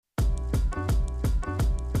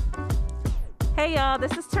Hey y'all,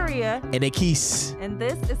 this is Taria. And Akis. And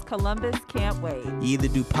this is Columbus Can't Wait. You either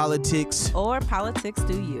do politics or politics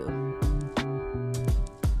do you.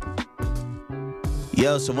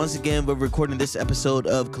 Yo, so once again, we're recording this episode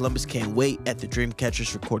of Columbus Can't Wait at the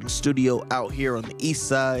Dreamcatchers recording studio out here on the east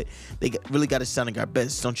side. They really got us sounding our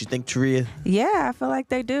best, don't you think, Taria? Yeah, I feel like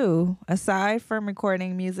they do. Aside from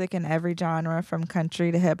recording music in every genre, from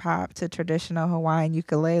country to hip-hop to traditional Hawaiian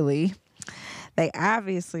ukulele, they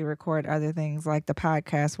obviously record other things like the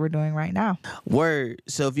podcast we're doing right now. Word.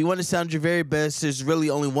 So if you want to sound your very best, there's really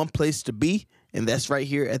only one place to be, and that's right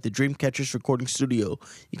here at the Dreamcatchers recording studio.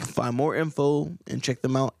 You can find more info and check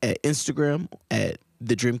them out at Instagram at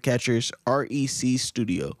the Dreamcatchers REC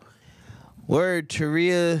Studio. Word,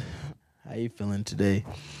 Taria. How you feeling today?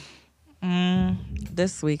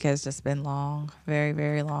 This week has just been long. Very,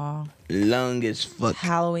 very long. Long as fuck.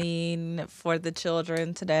 Halloween for the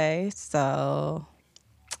children today. So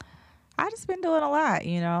I just been doing a lot,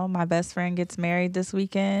 you know. My best friend gets married this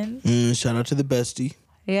weekend. Shout out to the bestie.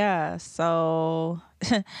 Yeah, so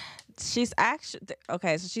she's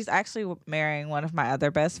actually marrying one of my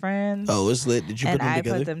other best friends. Oh, it's lit. Did you put them together?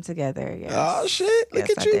 And I put them together, yes. Oh shit. Look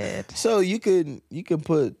at you. Did. So you can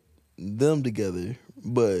put them together,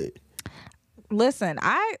 but listen,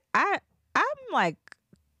 I'm like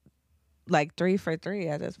 3 for 3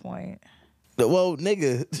 at this point. Well,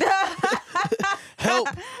 nigga, help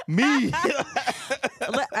me.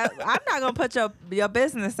 I'm not gonna put your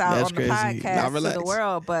business out That's on the crazy. podcast to the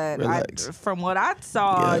world, but from what I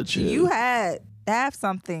saw, you have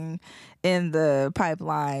something in the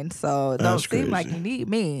pipeline, so don't seem like you need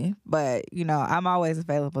me. But you know, I'm always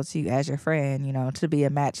available to you as your friend. You know, to be a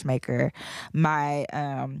matchmaker. My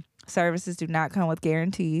services do not come with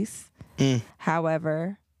guarantees.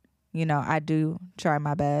 However, you know, I do try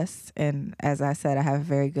my best. And as I said, I have a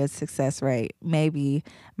very good success rate. Maybe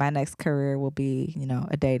my next career will be, you know,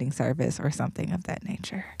 a dating service or something of that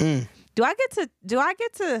nature. Do I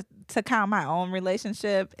get to count my own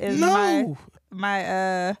relationship as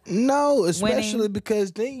my no, especially winning?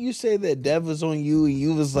 Because didn't you say that Dev was on you and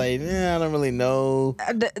you was like, I don't really know.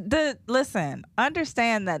 Listen,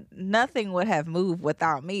 understand that nothing would have moved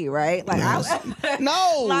without me, right? Like no,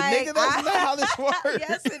 nigga, that's not how this works.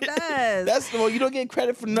 Yes, it does. You don't get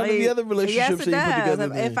credit for none of the other relationships that you put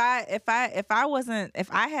together.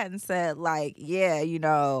 If I hadn't said like, yeah, you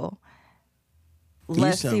know,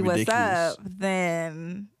 let's see what's up,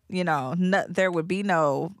 then you know, there would be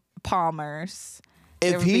no Palmers.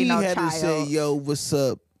 If he had to say, yo, what's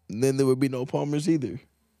up, then there would be no Palmers either.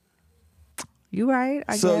 You right,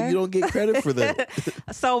 I guess. So you don't get credit for that.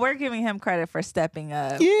 So we're giving him credit for stepping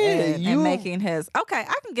up and making his... Okay,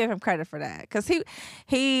 I can give him credit for that. Because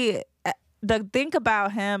the thing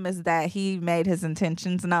about him is that he made his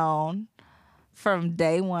intentions known from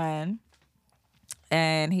day one.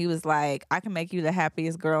 And he was like, I can make you the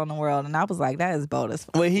happiest girl in the world. And I was like, that is bold as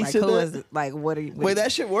fuck. Wait, he said that? Is it? Like, what are you... Wait,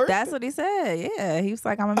 that shit worked? That's what he said, yeah. He was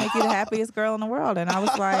like, I'm going to make you the happiest girl in the world. And I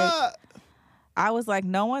was like,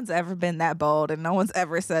 no one's ever been that bold. And no one's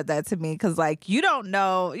ever said that to me. Because, like, you don't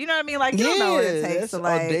know. You know what I mean? Like, you don't know what it takes that's to,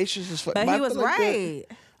 like... audacious as fuck. But he was right.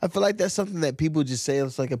 I feel like that's something that people just say.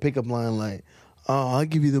 It's like a pickup line, like, oh, I'll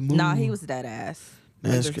give you the moon. Nah, he was dead ass.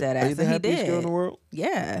 He was dead ass. Are you the happiest girl in the world?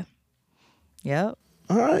 Yeah. Yep.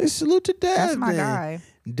 All right, salute to Dev. That's my guy.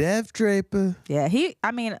 Dev Draper. Yeah,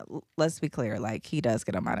 let's be clear, like, he does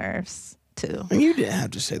get on my nerves, too. And you didn't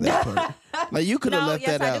have to say that part. Like, you could have left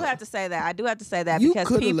that out. I do have to say that. I do have to say that You because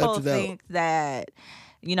coulda people left it think that,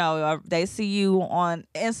 you know, they see you on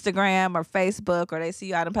Instagram or Facebook or they see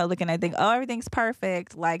you out in public and they think, oh, everything's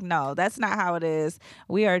perfect. Like, no, that's not how it is.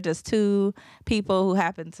 We are just two people who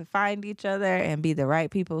happen to find each other and be the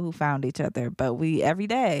right people who found each other. But every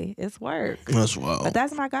day, it's work. That's wild. But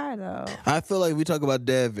that's my guy, though. I feel like we talk about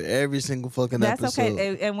Dev every single fucking episode. That's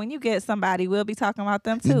okay. And when you get somebody, we'll be talking about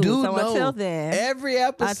them, too. Until then. Every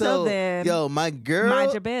episode. Until then. Yo, my girl.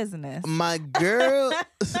 Mind your business. My girl.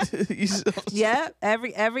 Yep.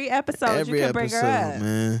 Every episode you can bring her up.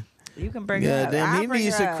 Man. You can bring her up. Damn, he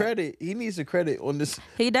needs a credit. He needs a credit on this.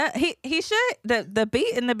 He does. He should. The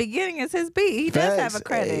beat in the beginning is his beat. He does have a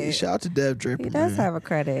credit. Hey, shout out to Dev Draper. He does have a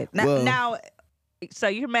credit. Now, so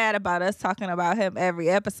you're mad about us talking about him every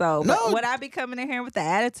episode? No. But would I be coming in here with the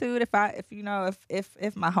attitude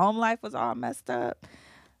if my home life was all messed up?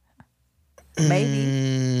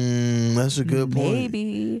 Maybe. That's a good point.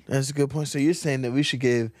 Maybe. That's a good point. So you're saying that we should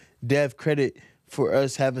give Dev credit for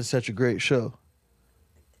us having such a great show?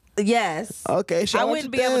 Yes. Okay. I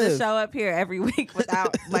wouldn't be able to show up here every week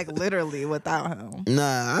without, like, literally without him.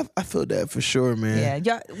 Nah, I feel that for sure, man.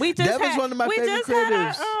 Yeah. We just Dev is one of my favorite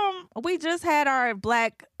creatives. we just had our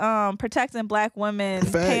Black protecting Black women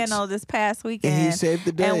panel this past weekend, and he saved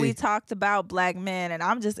the day. And we talked about Black men, and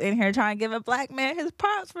I'm just in here trying to give a Black man his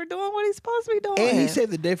props for doing what he's supposed to be doing. And he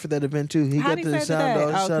saved the day for that event too. He got the sound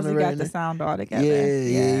all because he got the sound all together.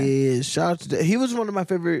 Yeah. Shout out to that. He was one of my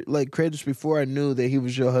favorite creators before I knew that he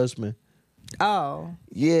was your husband. Oh.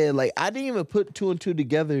 Yeah, I didn't even put two and two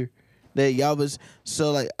together that y'all was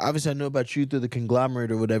obviously I knew about you through the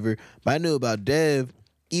conglomerate or whatever, but I knew about Dev.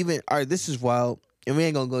 Even all right, this is wild, and we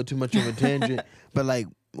ain't gonna go too much of a tangent, but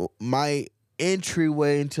my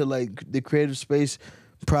entryway into the creative space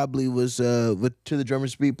probably was with To the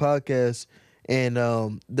Drummers Beat podcast, and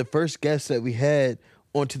the first guest that we had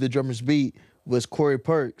on To the Drummers Beat was Corey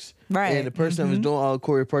Parks. Right. And the person that was doing all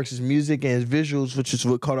Corey Parks' music and his visuals, which is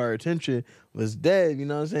what caught our attention, was Dev. You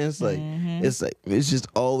know what I'm saying? It's it's just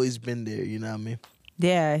always been there, you know what I mean?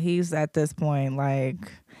 Yeah, he's at this point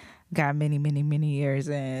got many, many, many years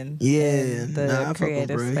in. Yeah. The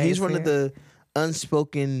creative space. He's one of the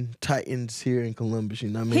unspoken titans here in Columbus, you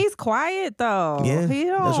know what I mean? He's quiet though. Yeah.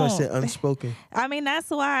 That's why I said unspoken. I mean, that's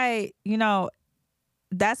why,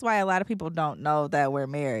 that's why a lot of people don't know that we're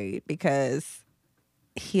married, because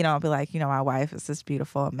he don't be like, my wife is this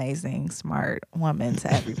beautiful, amazing, smart woman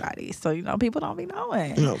to everybody. So, people don't be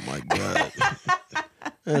knowing. Oh my God.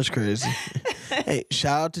 That's crazy. Hey,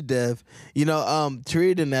 shout out to Dev.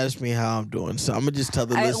 Taria didn't ask me how I'm doing, so I'm gonna just tell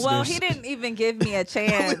the listeners. Well, he didn't even give me a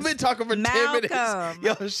chance. We've been talking for 10 minutes.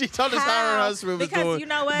 Yo, she told us how her husband was doing. Because you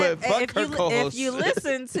know what? But fuck if you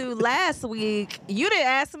listen to last week, you didn't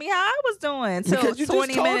ask me how I was doing till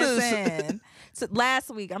 20 minutes in. So last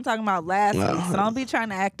week, I'm talking about last week. So don't be trying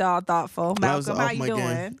to act all thoughtful. Malcolm, how you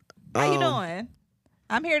doing? How you doing?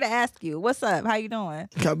 I'm here to ask you. What's up? How you doing?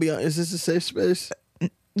 Can I be honest? Is this a safe space?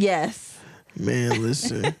 Yes. Man,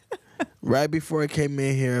 listen. Right before I came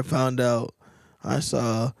in here, I found out I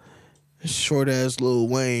saw short ass Lil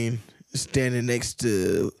Wayne standing next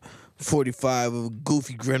to 45 with a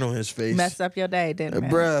goofy grin on his face. Messed up your day, didn't it?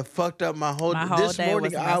 Bruh, fucked up my whole this day.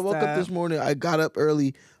 Morning, I woke up this morning. I got up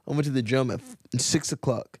early. I went to the gym at 6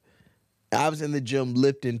 o'clock. I was in the gym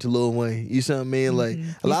lifting to Lil Wayne. You see what I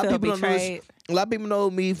mean? A lot of people a lot of people know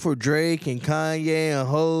me for Drake and Kanye and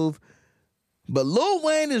Hove. But Lil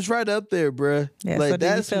Wayne is right up there, bruh. Yeah, so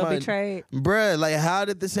did you feel betrayed? Bruh, how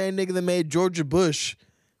did the same nigga that made Georgia Bush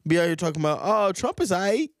be out here talking about, oh, Trump is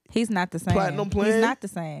aight? He's not the same. Platinum plan? He's not the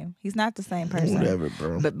same. He's not the same person. Whatever,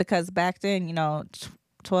 bro. But because back then,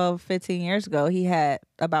 12, 15 years ago, he had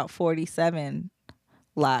about 47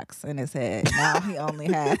 locks in his head. Now he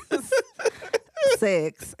only has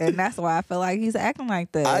 6, and that's why I feel like he's acting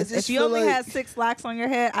like this. If you only had 6 locks on your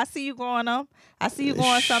head, I see you growing them. I see you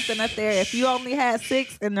growing something up there. If you only had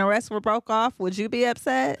 6 and the rest were broke off, would you be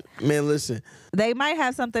upset? Man, listen. They might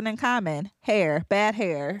have something in common. Hair, bad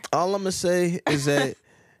hair. All I'm gonna say is that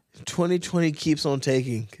 2020 keeps on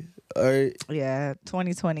taking. All right. Yeah,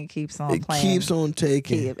 2020 keeps on playing. It keeps on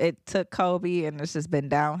taking. It took Kobe, and it's just been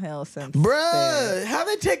downhill since. Bruh, how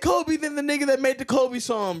they take Kobe than the nigga that made the Kobe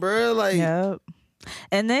song, bruh? Yep.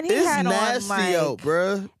 And then he had nasty on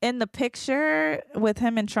bruh. In the picture with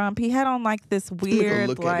him and Trump, he had on this weird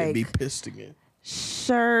look at it and be pissed again.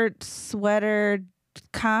 Shirt, sweater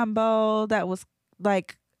combo that was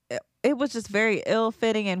it was just very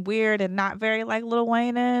ill-fitting and weird and not very Lil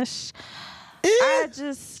Wayne-ish.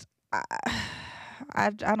 I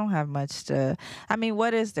don't have much to. I mean,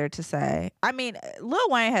 what is there to say? I mean, Lil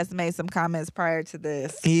Wayne has made some comments prior to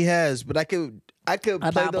this. He has, but I could play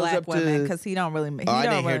about those black up women because he don't really mess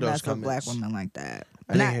with black women like that.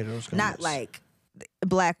 I didn't hear those comments. Not like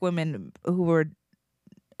black women who were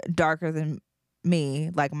darker than me,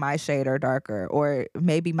 like my shade or darker, or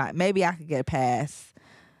maybe I could get a pass,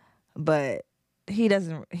 but he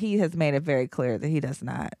doesn't. He has made it very clear that he does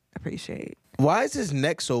not appreciate. Why is his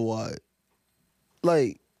neck so wide?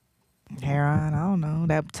 Hair on, I don't know.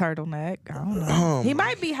 That turtleneck, I don't know. He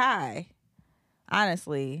might be high.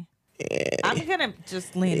 Honestly. Yeah. I'm gonna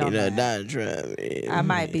just lean on that. Donald Trump.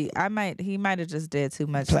 He might have just did too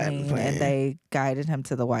much lean, and they guided him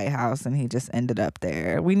to the White House, and he just ended up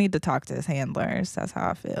there. We need to talk to his handlers. That's how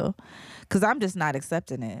I feel, because I'm just not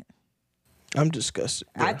accepting it. I'm disgusted.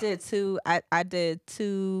 Bro. I did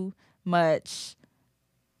too much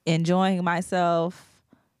enjoying myself,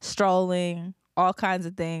 strolling, all kinds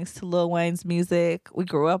of things to Lil Wayne's music. We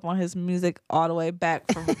grew up on his music all the way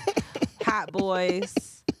back from Hot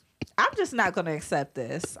Boys. I'm just not going to accept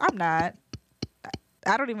this. I'm not.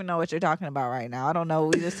 I don't even know what you're talking about right now. I don't know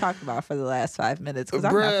what we just talked about for the last 5 minutes because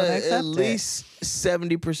I'm not going to accept it. At least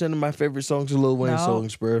 70% of my favorite songs are Lil Wayne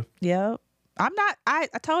songs, bro. Yep. I'm not. I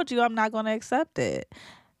told you I'm not going to accept it.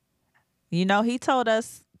 He told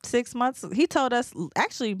us 6 months. He told us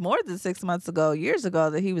actually more than 6 months ago, years ago,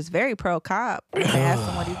 that he was very pro cop. I asked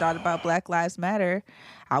him what he thought about Black Lives Matter.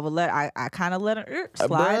 I kind of let him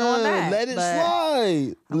slide on that. Let it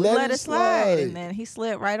slide. Let it slide. And then he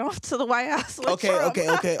slid right on to the White House with Trump.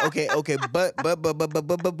 Okay. But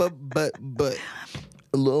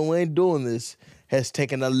Lil Wayne doing this has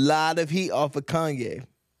taken a lot of heat off of Kanye.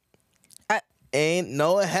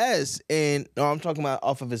 No, it has. I'm talking about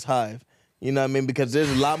off of his Hive. You know what I mean? Because there's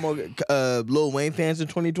a lot more Lil Wayne fans in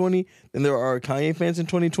 2020 than there are Kanye fans in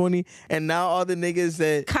 2020. And now all the niggas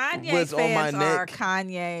that Kanye was fans on my neck are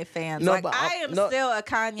Kanye fans. No, like, but I am still a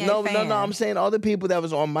Kanye fan. No, I'm saying all the people that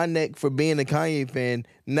was on my neck for being a Kanye fan,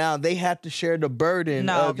 now they have to share the burden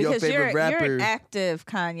of your favorite rapper. You're an active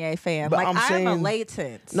Kanye fan. But like, I'm saying, a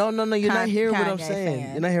latent. No, you're not hearing what I'm Kanye saying.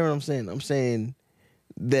 fan. You're not hearing what I'm saying. I'm saying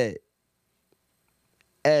that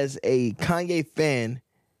as a Kanye fan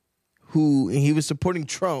he was supporting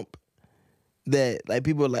Trump, that like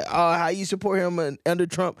people are like, oh, how you support him under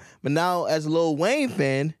Trump? But now as a Lil Wayne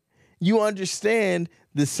fan, you understand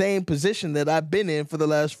the same position that I've been in for the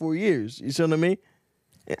last 4 years. You see what I mean?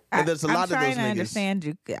 And there's a lot of those niggas. I'm trying to understand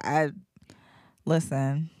you.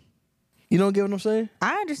 Listen. You don't get what I'm saying?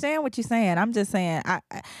 I understand what you're saying. I'm just saying,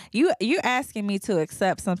 you asking me to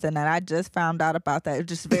accept something that I just found out about that is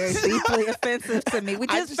just very deeply offensive to me. We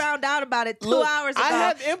just found out about it 2 hours ago. I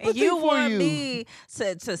have empathy and you for want you. me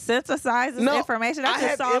to synthesize this information? I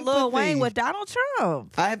just saw Lil Wayne with Donald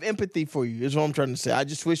Trump. I have empathy for you, is what I'm trying to say. I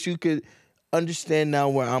just wish you could understand now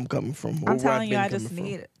where I'm coming from. I'm telling you, I just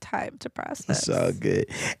need time to process. It's all good.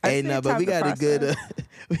 Hey, no, but we got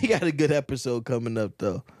a good episode coming up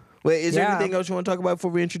though. Wait, is there anything else you want to talk about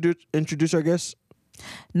before we introduce our guests?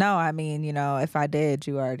 No, I mean, if I did,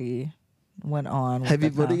 you already went on. Have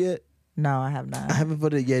you voted yet? No, I have not. I haven't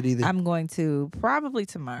voted yet either. I'm going to probably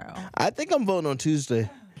tomorrow. I think I'm voting on Tuesday.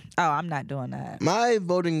 Oh, I'm not doing that. My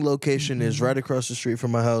voting location is right across the street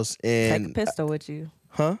from my house. And take a pistol with you.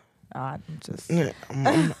 Huh? I'm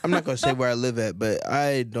not going to say where I live at, but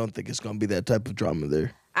I don't think it's going to be that type of drama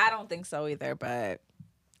there. I don't think so either, but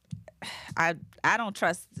I don't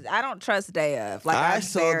trust day of. Like, I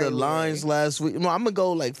saw the lines last week. No, I'm gonna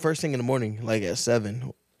go like first thing in the morning, like at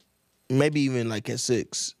 7, maybe even like at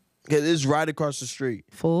 6, because it's right across the street.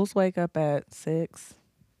 Fools wake up at 6.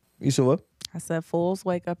 You said what? I said fools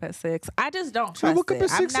wake up at 6. I just don't trust it. I woke up at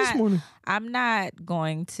 6 this morning. I'm not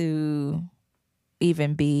going to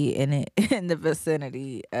even be in the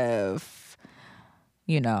vicinity of.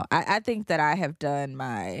 I think that I have done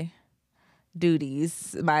my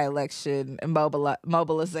duties, my election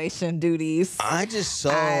mobilization duties. I just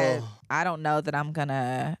saw. I don't know that I'm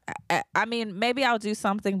gonna. I mean, maybe I'll do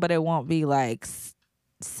something, but it won't be like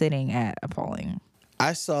sitting at a polling.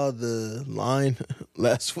 I saw the line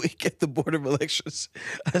last week at the Board of Elections.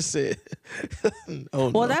 I said, "Oh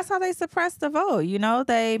well, that's how they suppress the vote.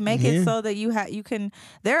 They make it so that you can.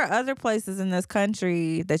 There are other places in this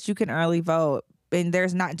country that you can early vote." And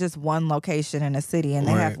there's not just one location in a city, and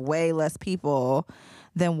they have way less people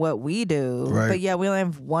than what we do. Right. But yeah, we only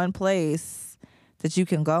have one place that you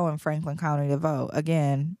can go in Franklin County to vote.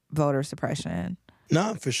 Again, voter suppression.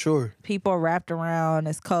 Nah, for sure. People wrapped around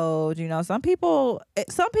this code. Some people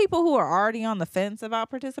who are already on the fence about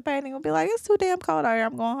participating will be like, "It's too damn cold out here.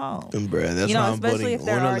 I'm going home." And bruh, that's how I'm especially voting if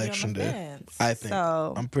they're on already election on the day. fence. I think.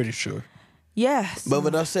 So, I'm pretty sure. Yes. But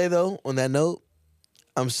what I'll say though, on that note,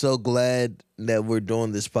 I'm so glad that we're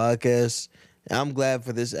doing this podcast. I'm glad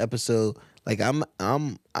for this episode. Like, I'm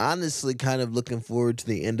honestly kind of looking forward to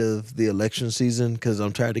the end of the election season because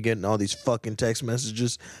I'm tired of getting all these fucking text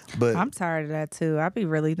messages. But I'm tired of that too. I be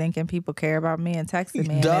really thinking people care about me and texting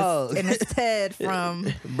me, and it's Ted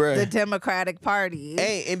from the Democratic Party.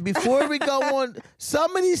 Hey, and before we go on,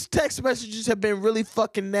 some of these text messages have been really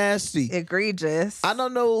fucking nasty, egregious. I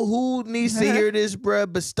don't know who needs to hear this,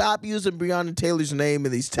 bruh, but stop using Breonna Taylor's name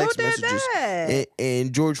in these text messages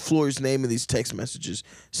and George Floyd's name in these text messages.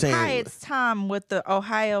 Saying, "Hi, it's Tom with the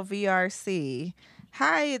Ohio VRC.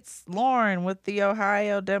 Hi, it's Lauren with the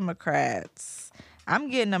Ohio Democrats. I'm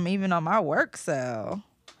getting them even on my work cell."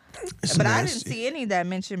 But I didn't see any that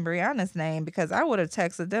mentioned Breonna's name because I would have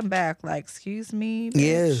texted them back like, "Excuse me,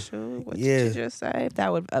 bitch, what did you just say?"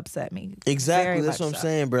 That would upset me. Exactly, that's what I'm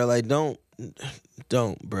saying, bro. Like, don't,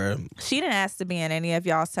 bro. She didn't ask to be in any of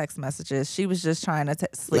y'all's text messages. She was just trying to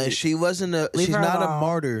sleep. Like, she's not a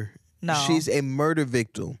martyr. No, she's a murder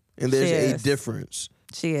victim, and there's a difference.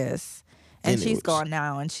 She is. And she's gone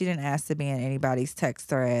now, and she didn't ask to be in anybody's text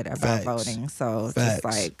thread about voting. So it's just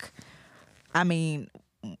like, I mean,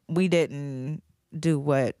 we didn't do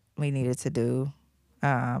what we needed to do.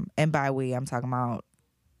 And by we, I'm talking about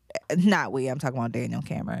Not we. I'm talking about Daniel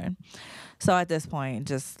Cameron. So at this point,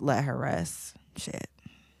 just let her rest. Shit.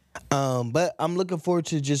 But I'm looking forward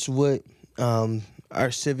to just what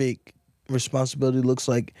our civic responsibility looks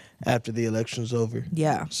like after the election's over.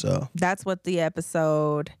 Yeah. So that's what the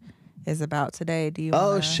episode is about today. Do you?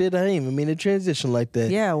 Oh shit! I didn't even mean to transition like that.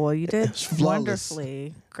 Yeah. Well, you did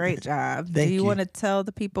wonderfully. Great job. Thank you. Do you want to tell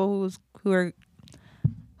the people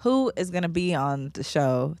who is going to be on the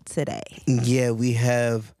show today? Yeah, we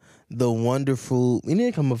have the wonderful. We need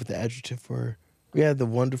to come up with the adjective for her. We have the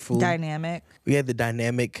wonderful dynamic. We had the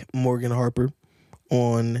dynamic Morgan Harper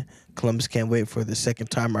on Columbus Can't Wait for the second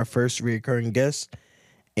time. Our first reoccurring guest,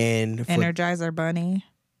 and Energizer Bunny.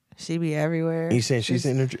 She be everywhere. You saying she's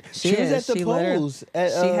Energizer? She was at the polls. She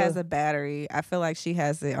has a battery. I feel like she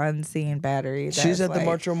has the unseen battery. She was at the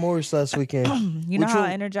March on Morris last weekend. You know how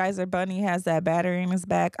Energizer Bunny has that battery in his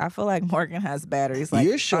back? I feel like Morgan has batteries like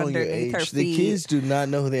you're showing your age. The kids do not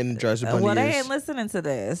know who the Energizer Bunny is. Well, they ain't listening to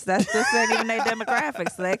this. This ain't even their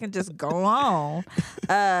demographics, so they can just go on.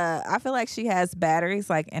 I feel like she has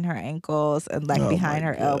batteries like in her ankles and like behind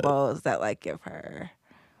her elbows that like give her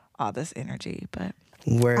all this energy, but.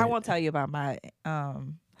 I won't tell you about my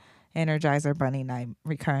Energizer Bunny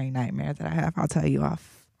recurring nightmare that I have. I'll tell you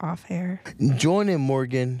off air. Joining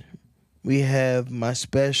Morgan, we have my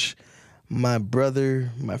brother,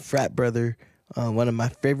 my frat brother, one of my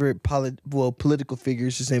favorite political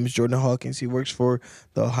figures. His name is Jordan Hawkins. He works for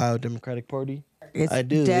the Ohio Democratic Party. I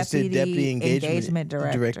do. It's the Deputy Engagement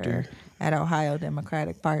Director at Ohio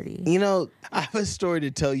Democratic Party. You know, I have a story to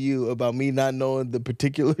tell you about me not knowing the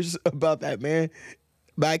particulars about that man.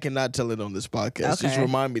 But I cannot tell it on this podcast. Okay. Just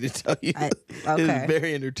remind me to tell you. It's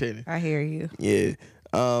very entertaining. I hear you. Yeah.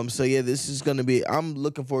 So yeah, this is gonna be. I'm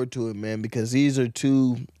looking forward to it, man, because these are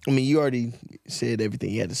two. I mean, you already said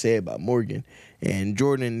everything you had to say about Morgan and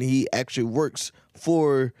Jordan. He actually works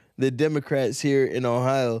for the Democrats here in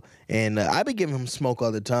Ohio, and I be giving him smoke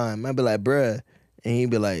all the time. I be like, bruh, and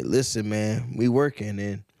he'd be like, listen, man, we working,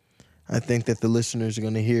 and I think that the listeners are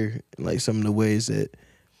gonna hear like some of the ways that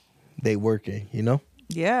they working. You know.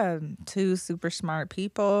 Yeah, two super smart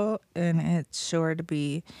people, and it's sure to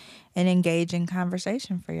be an engaging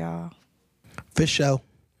conversation for y'all. For sure.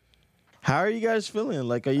 How are you guys feeling?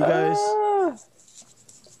 Like, are you guys...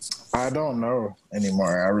 I don't know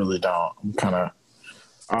anymore. I really don't.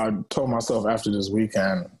 I told myself after this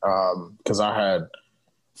weekend, because I had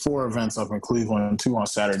 4 events up in Cleveland, 2 on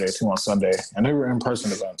Saturday, 2 on Sunday, and they were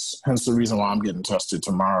in-person events. Hence the reason why I'm getting tested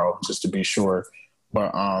tomorrow, just to be sure.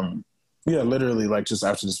 But, yeah, literally, like, just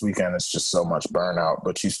after this weekend, it's just so much burnout,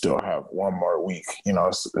 but you still have one more week. You know,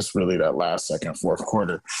 it's really that last, second, fourth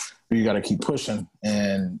quarter. You got to keep pushing,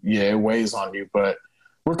 and, yeah, it weighs on you. But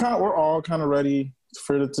we're all kind of ready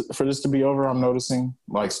for this to be over, I'm noticing.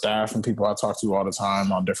 Like, staff and people I talk to all the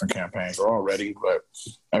time on different campaigns are all ready, but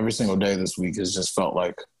every single day this week has just felt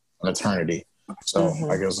like an eternity. So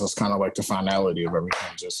I guess that's kind of like the finality of everything.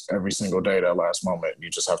 Just every single day, that last moment,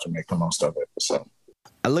 you just have to make the most of it, so...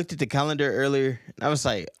 I looked at the calendar earlier, and I was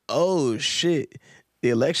like, oh, shit. The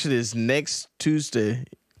election is next Tuesday.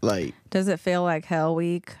 Like, does it feel like Hell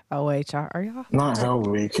Week? Oh, wait, are y'all? Not Hell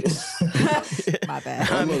Week. My bad.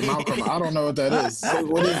 Malcolm, I don't know what that is.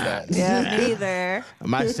 What is that? Yeah, me either.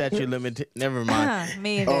 My statute limit. Never mind.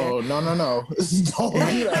 Me either. Oh, no. Don't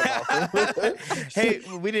do that, Malcolm. Hey,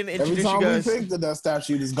 we didn't introduce you guys. Every time we think that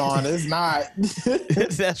statute is gone, it's not.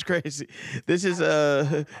 That's crazy. This is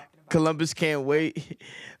Columbus Can't Wait.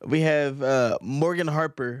 We have Morgan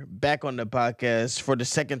Harper back on the podcast for the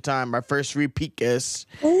second time, our first repeat guest.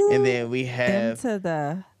 Ooh, and then we have... Sorry,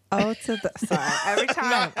 every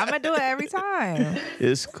time. I'm going to do it every time.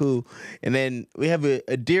 It's cool. And then we have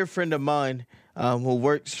a dear friend of mine who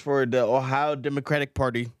works for the Ohio Democratic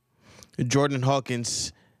Party, Jordan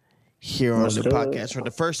Hawkins, here on the podcast for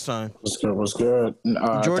the first time. What's good?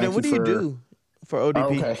 Jordan, what do you do for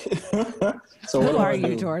ODP? Okay. So who are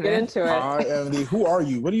you, Jordan? Get into it. I am who are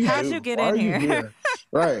you? What do you do? How'd you get in here?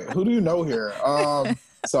 Right. Who do you know here?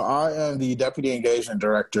 So I am the Deputy Engagement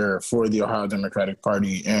Director for the Ohio Democratic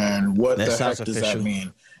Party. And what the heck does that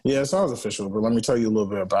mean? Yeah, it sounds official, but let me tell you a little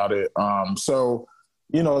bit about it. So,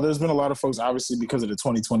 you know, there's been a lot of folks, obviously, because of the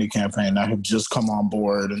 2020 campaign that have just come on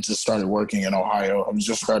board and just started working in Ohio, have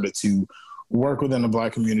just started to work within the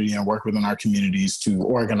Black community and work within our communities to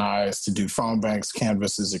organize, to do phone banks,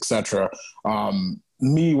 canvases, et cetera.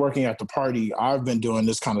 me working at the party, I've been doing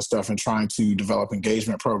this kind of stuff and trying to develop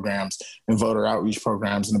engagement programs and voter outreach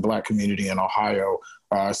programs in the Black community in Ohio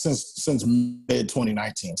since mid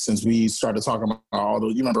 2019, since we started talking about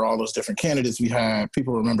you remember all those different candidates we had.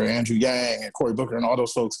 People remember Andrew Yang and Cory Booker and all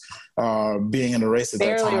those folks being in the race at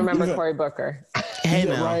that time. Barely remember Cory Booker. Hey,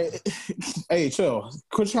 yeah, right. Hey, chill.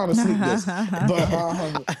 Quit trying to sneak this.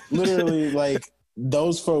 But literally, like,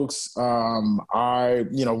 those folks, we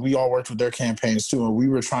all worked with their campaigns too, and we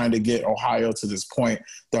were trying to get Ohio to this point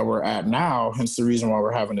that we're at now, hence the reason why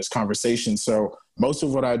we're having this conversation. So most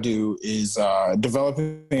of what I do is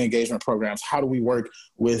developing engagement programs. How do we work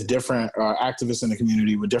with different activists in the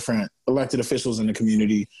community, with different elected officials in the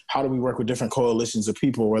community? How do we work with different coalitions of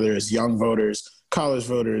people, whether it's young voters, college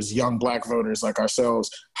voters, young Black voters like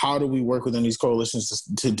ourselves? How do we work within these coalitions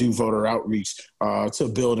to do voter outreach, to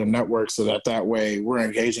build a network so that way we're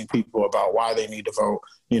engaging people about why they need to vote,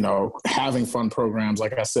 having fun programs.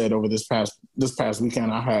 Like I said, over this past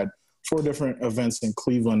weekend, I had 4 different events in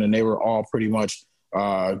Cleveland, and they were all pretty much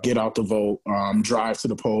get out the vote, drive to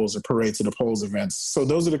the polls, or parade to the polls events. So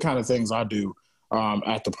those are the kind of things I do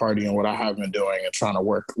at the party, and what I have been doing and trying to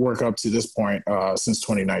work up to this point since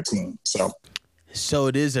 2019. So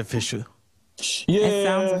it is official. Yeah, it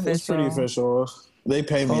sounds official. It's pretty official. They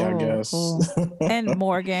pay me, I guess. Cool. And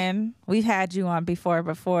Morgan, we've had you on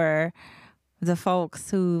before the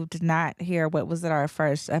folks who did not hear what was in our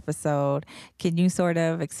first episode. Can you sort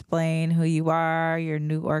of explain who you are, your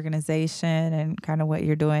new organization, and kind of what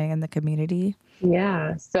you're doing in the community?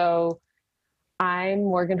 Yeah. So I'm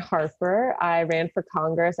Morgan Harper. I ran for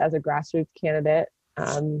Congress as a grassroots candidate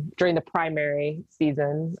during the primary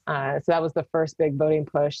season. So that was the first big voting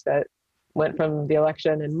push that went from the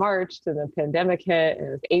election in March to the pandemic hit, and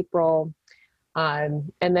it was April.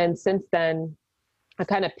 And then since then, I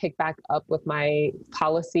kind of picked back up with my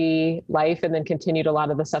policy life and then continued a lot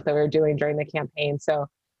of the stuff that we were doing during the campaign. So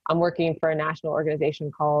I'm working for a national organization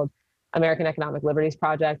called American Economic Liberties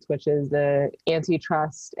Project, which is the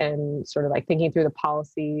antitrust and sort of like thinking through the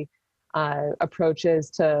policy approaches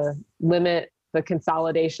to limit the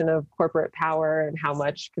consolidation of corporate power and how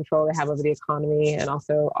much control they have over the economy and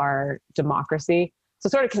also our democracy. So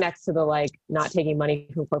it sort of connects to the like not taking money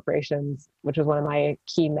from corporations, which was one of my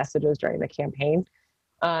key messages during the campaign.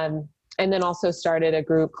 And then also started a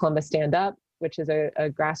group, Columbus Stand Up, which is a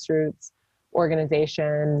grassroots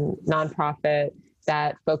organization, nonprofit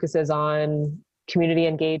that focuses on community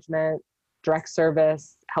engagement, direct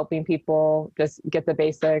service, helping people just get the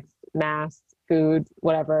basics, masks, food,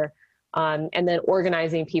 whatever. And then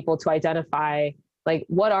organizing people to identify like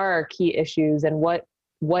what are our key issues and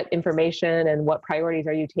what information and what priorities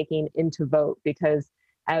are you taking into vote? Because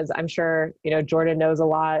as I'm sure, Jordan knows a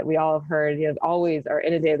lot, we all have heard, always are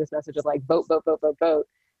inundated with this message of like, vote, vote, vote, vote, vote.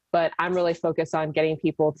 But I'm really focused on getting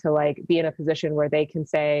people to like be in a position where they can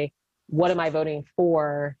say, what am I voting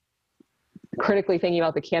for? Critically thinking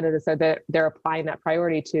about the candidates that they're applying that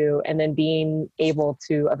priority to, and then being able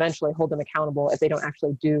to eventually hold them accountable if they don't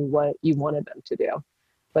actually do what you wanted them to do.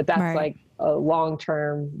 But that's right. Like a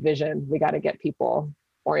long-term vision we got to get people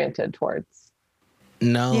oriented towards.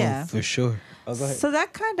 No, yeah. For sure. So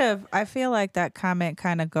that I feel like that comment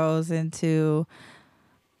kind of goes into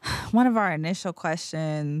one of our initial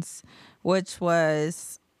questions, which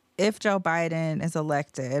was if Joe Biden is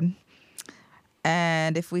elected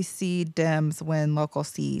and if we see Dems win local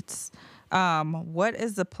seats, what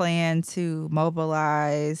is the plan to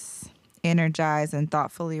mobilize, energize, and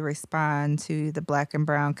thoughtfully respond to the Black and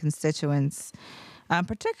Brown constituents,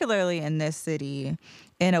 particularly in this city,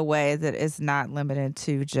 in a way that is not limited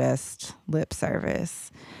to just lip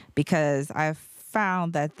service? Because I've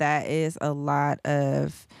found that is a lot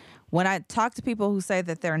of, when I talk to people who say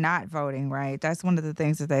that they're not voting, right, that's one of the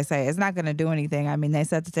things that they say. It's not going to do anything. I mean, they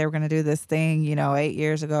said that they were going to do this thing, 8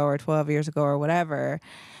 years ago or 12 years ago or whatever,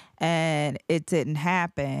 and it didn't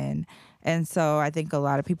happen. And so I think a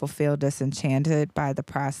lot of people feel disenchanted by the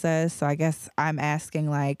process. So I guess I'm asking,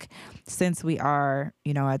 like, since we are,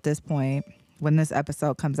 at this point, when this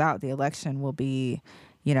episode comes out, the election will be,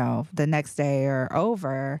 the next day or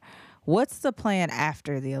over. What's the plan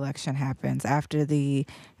after the election happens, after the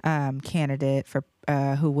candidate for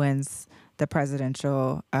who wins the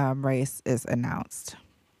presidential race is announced?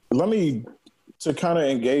 Let me, to kind of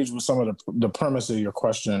engage with some of the premise of your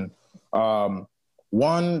question,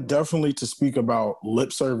 one, definitely to speak about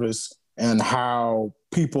lip service and how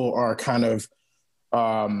people are kind of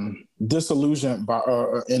disillusioned by,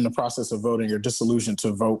 in the process of voting, or disillusioned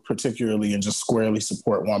to vote particularly and just squarely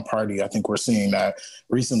support one party. I think we're seeing that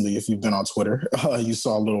recently. If you've been on Twitter, you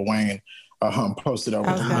saw Lil Wayne posted up.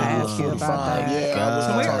 I was going to ask you about that.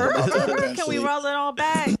 Yeah, can we roll it all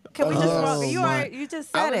back? Can we just roll? You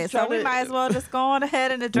just said it, so we might as well just go on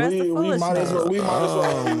ahead and address the foolishness. We might as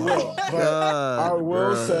well. But I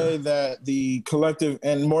will say that the collective,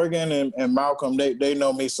 and Morgan and Malcolm, they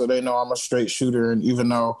know me, so they know I'm a straight shooter. And even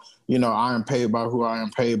though, I am paid by who I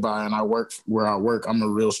am paid by, and I work where I work, I'm a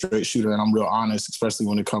real straight shooter, and I'm real honest, especially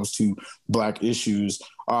when it comes to Black issues.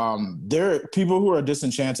 There are people who are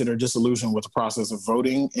disenchanted or disillusioned with the process of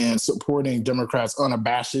voting and supporting Democrats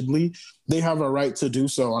unabashedly. They have a right to do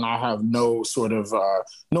so, and I have no sort of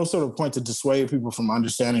point to dissuade people from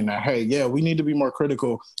understanding that, hey, yeah, we need to be more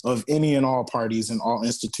critical of any and all parties and all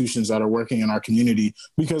institutions that are working in our community,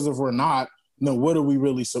 because if we're not, what are we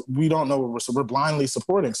really? We don't know what we're blindly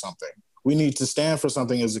supporting something. We need to stand for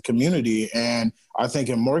something as a community, and I think,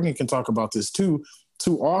 and Morgan can talk about this too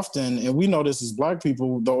often, and we know this as Black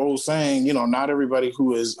people, the old saying, not everybody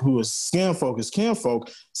who is skin folk is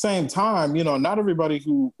kinfolk. Same time, not everybody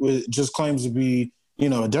who just claims to be,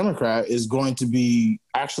 a Democrat is going to be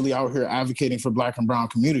actually out here advocating for Black and brown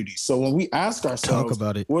communities. So when we ask ourselves,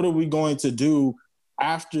 what are we going to do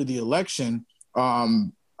after the election?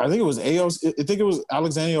 I think it was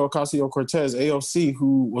Alexandria Ocasio-Cortez, AOC,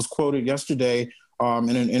 who was quoted yesterday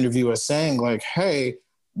in an interview as saying, like, hey,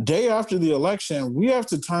 day after the election, we have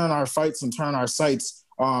to turn our fights and turn our sights,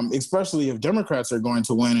 especially if Democrats are going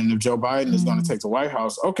to win and if Joe Biden is going to take the White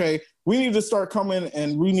House. Okay, we need to start coming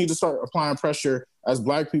and we need to start applying pressure as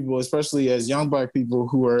Black people, especially as young Black people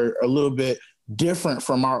who are a little bit different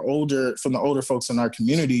from the older folks in our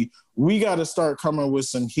community. We got to start coming with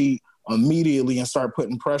some heat immediately and start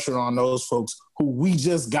putting pressure on those folks who we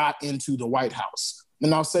just got into the White House.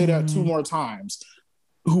 And I'll say that 2 more times.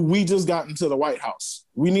 Who we just got into the White House.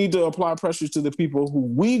 We need to apply pressure to the people who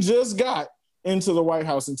we just got into the White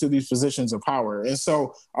House, into these positions of power. And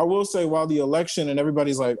so I will say, while the election and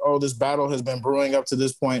everybody's like, oh, this battle has been brewing up to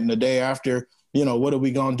this point, and the day after, what are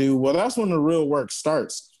we going to do? Well, that's when the real work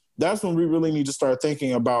starts. That's when we really need to start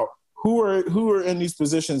thinking about who are in these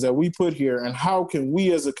positions that we put here, and how can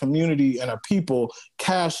we as a community and a people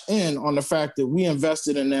cash in on the fact that we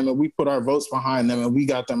invested in them and we put our votes behind them and we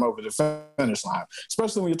got them over the finish line,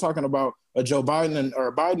 especially when you're talking about a Joe Biden or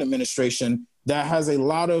a Biden administration that has a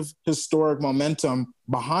lot of historic momentum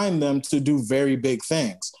behind them to do very big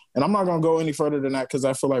things. And I'm not going to go any further than that because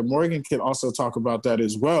I feel like Morgan can also talk about that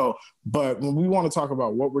as well. But when we want to talk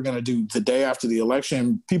about what we're going to do the day after the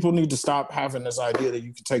election, people need to stop having this idea that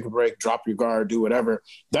you can take a break, drop your guard, do whatever.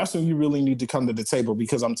 That's when you really need to come to the table,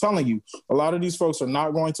 because I'm telling you, a lot of these folks are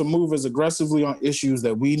not going to move as aggressively on issues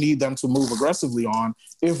that we need them to move aggressively on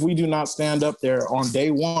if we do not stand up there on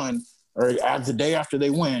day one or at the day after they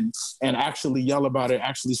win and actually yell about it,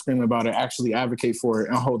 actually scream about it, actually advocate for it,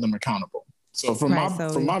 and hold them accountable. So from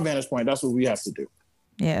my vantage point, that's what we have to do.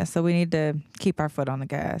 Yeah, so we need to keep our foot on the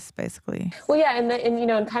gas, basically. Well, yeah,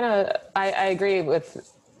 and kind of, I agree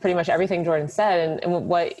with pretty much everything Jordan said. And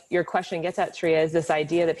what your question gets at, Tria, is this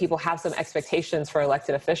idea that people have some expectations for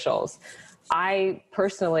elected officials. I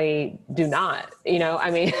personally do not,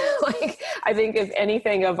 I think if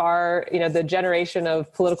anything of our, the generation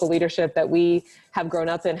of political leadership that we have grown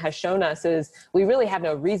up in has shown us is we really have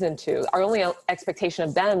no reason to. Our only expectation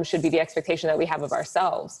of them should be the expectation that we have of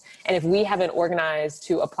ourselves. And if we haven't organized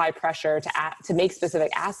to apply pressure to make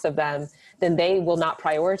specific asks of them, then they will not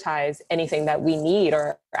prioritize anything that we need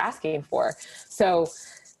or are asking for. So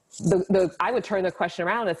I would turn the question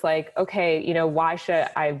around. It's like, okay, why should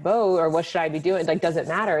I vote, or what should I be doing? Like, does it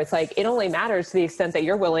matter? It's like, it only matters to the extent that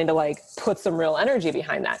you're willing to put some real energy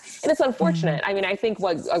behind that. And it's unfortunate. I mean, I think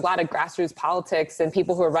what a lot of grassroots politics and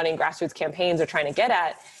people who are running grassroots campaigns are trying to get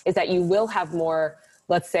at is that you will have more,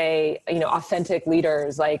 let's say, authentic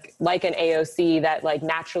leaders like an AOC that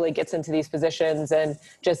naturally gets into these positions and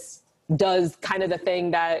just does kind of the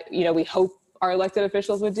thing that, we hope our elected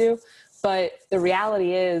officials would do. But the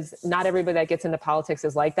reality is not everybody that gets into politics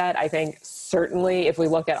is like that. I think certainly if we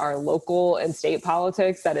look at our local and state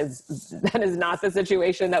politics, that is not the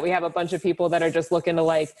situation, that we have a bunch of people that are just looking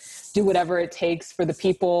to do whatever it takes for the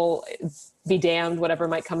people, be damned, whatever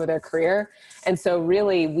might come of their career. And so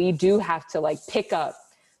really we do have to pick up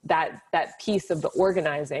that piece of the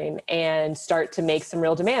organizing and start to make some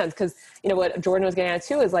real demands. Because what Jordan was getting at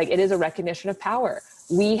too is it is a recognition of power.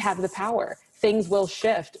 We have the power. Things will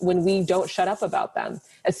shift when we don't shut up about them,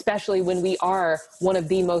 especially when we are one of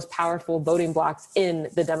the most powerful voting blocs in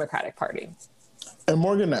the Democratic Party. And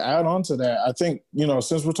Morgan, to add on to that, I think,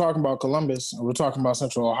 since we're talking about Columbus and we're talking about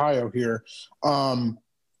Central Ohio here,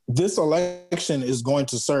 this election is going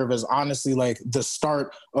to serve as honestly like the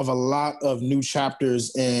start of a lot of new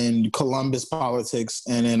chapters in Columbus politics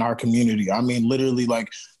and in our community. I mean, literally like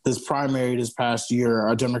this primary this past year,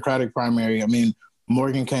 our Democratic primary, I mean,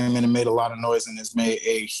 Morgan came in and made a lot of noise and has made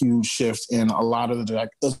a huge shift in a lot of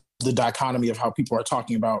the dichotomy of how people are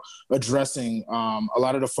talking about addressing a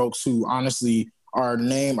lot of the folks who honestly are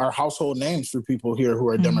household names for people here who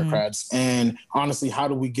are Democrats. And honestly, how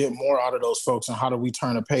do we get more out of those folks, and how do we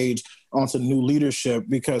turn a page onto new leadership?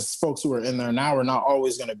 Because folks who are in there now are not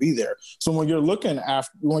always going to be there. So when you're looking at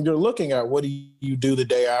what do you do the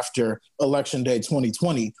day after Election Day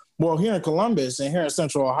 2020, well, here in Columbus and here in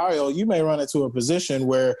Central Ohio, you may run into a position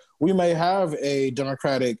where we may have a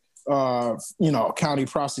Democratic county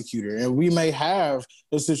prosecutor, and we may have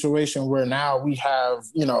a situation where now we have,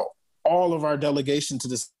 all of our delegation to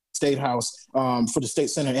the state house for the state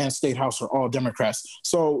senate and state house are all Democrats.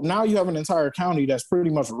 So now you have an entire county that's pretty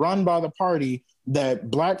much run by the party that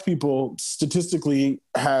Black people statistically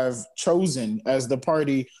have chosen as the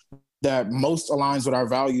party that most aligns with our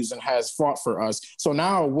values and has fought for us. So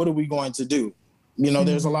now what are we going to do?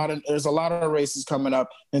 There's a lot of races coming up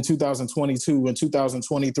in 2022 and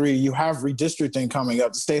 2023. You have redistricting coming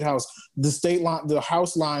up. The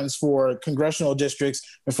House lines for congressional districts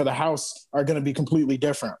and for the House are going to be completely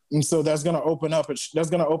different. And so that's going to open up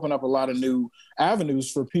a lot of new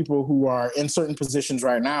avenues for people who are in certain positions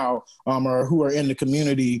right now, or who are in the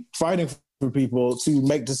community fighting for people to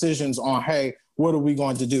make decisions on, hey, what are we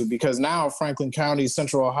going to do? Because now Franklin County,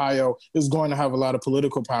 Central Ohio is going to have a lot of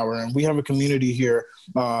political power. And we have a community here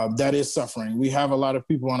that is suffering. We have a lot of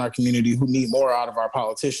people in our community who need more out of our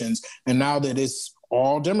politicians. And now that it's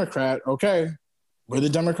all Democrat, okay, we're the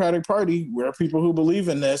Democratic Party. We're people who believe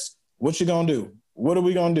in this. What you gonna do? What are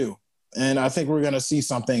we gonna do? And I think we're going to see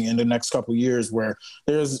something in the next couple of years where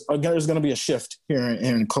there's going to be a shift here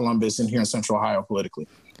in Columbus and here in Central Ohio politically.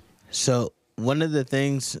 So one of the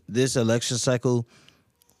things this election cycle,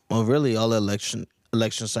 well, really all election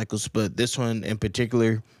cycles, but this one in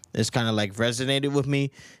particular is kind of like resonated with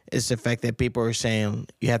me, is the fact that people are saying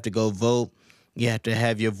you have to go vote, you have to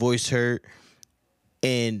have your voice heard.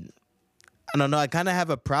 And I don't know, I kind of have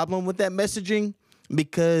a problem with that messaging,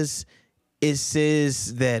 because it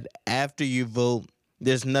says that after you vote,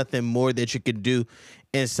 there's nothing more that you can do.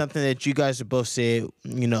 And something that you guys have both said,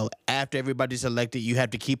 after everybody's elected, you have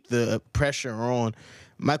to keep the pressure on.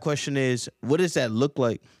 My question is, what does that look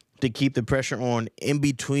like to keep the pressure on in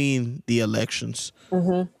between the elections?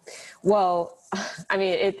 Mm-hmm. Well, I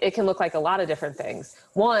mean, it can look like a lot of different things.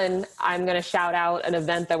 One, I'm going to shout out an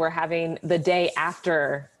event that we're having the day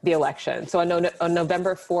after the election. So on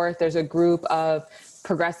November 4th, there's a group of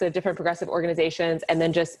different progressive organizations and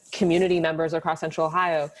then just community members across Central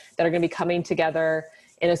Ohio that are going to be coming together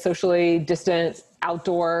in a socially distant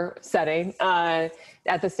outdoor setting at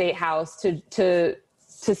the State House to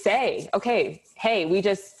say, okay, hey, we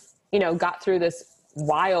just, got through this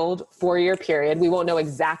wild 4-year period. We won't know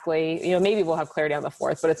exactly, maybe we'll have clarity on the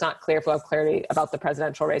 4th, but it's not clear if we'll have clarity about the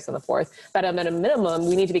presidential race on the 4th. But at a minimum,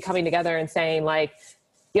 we need to be coming together and saying like,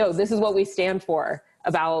 this is what we stand for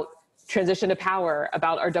about transition to power,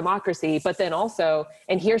 about our democracy, but then also,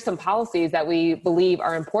 and here's some policies that we believe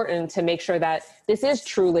are important to make sure that this is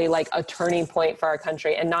truly like a turning point for our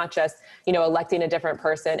country and not just, electing a different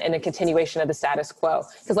person and a continuation of the status quo.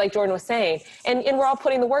 Because like Jordan was saying, and we're all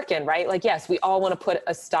putting the work in, right? Like, yes, we all want to put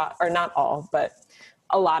a stop, or not all, but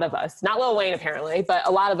a lot of us, not Lil Wayne apparently, but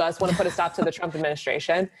a lot of us want to put a stop to the Trump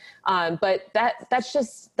administration. But that's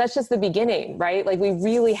just the beginning, right? Like we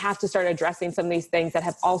really have to start addressing some of these things that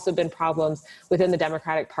have also been problems within the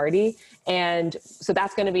Democratic Party. And so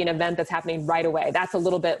that's going to be an event that's happening right away. That's a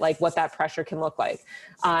little bit like what that pressure can look like.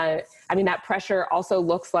 That pressure also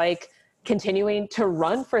looks like continuing to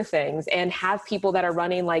run for things and have people that are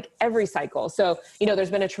running like every cycle. So,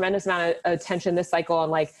 there's been a tremendous amount of attention this cycle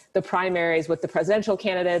on like the primaries with the presidential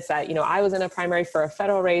candidates that, I was in a primary for a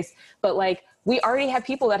federal race, but like we already have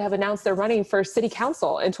people that have announced they're running for city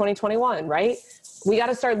council in 2021, right? We got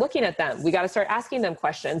to start looking at them. We got to start asking them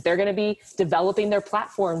questions. They're going to be developing their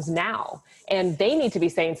platforms now, and they need to be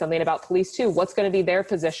saying something about police too. What's going to be their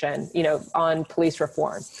position, on police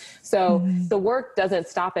reform? So the work doesn't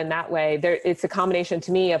stop in that way. It's a combination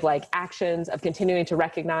to me of like actions of continuing to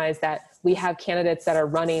recognize that we have candidates that are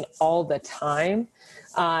running all the time.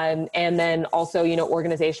 And then also,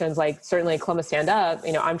 organizations like certainly Columbus Stand Up,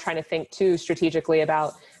 I'm trying to think too strategically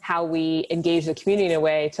about how we engage the community in a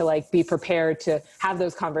way to like be prepared to have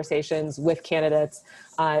those conversations with candidates.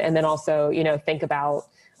 And then also, think about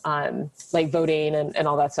like voting and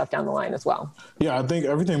all that stuff down the line as well. Yeah, I think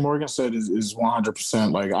everything Morgan said is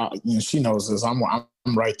 100%. Like, she knows this. I'm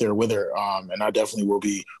right there with her, and I definitely will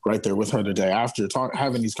be right there with her the day after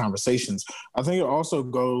having these conversations. I think it also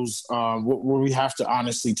goes where we have to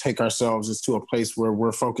honestly take ourselves is to a place where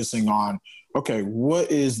we're focusing on, okay,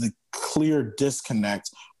 what is the clear disconnect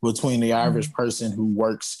between the average person who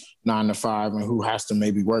works 9 to 5 and who has to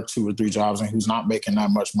maybe work 2 or 3 jobs and who's not making that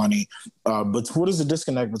much money. But what is the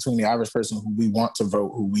disconnect between the average person who we want to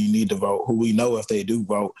vote, who we need to vote, who we know if they do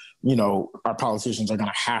vote, our politicians are going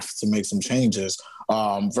to have to make some changes,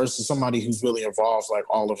 versus somebody who's really involved, like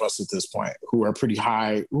all of us at this point, who are pretty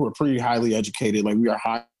highly educated, like we are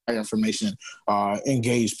high information,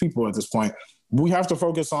 engaged people at this point. We have to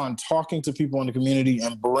focus on talking to people in the community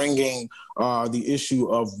and bringing the issue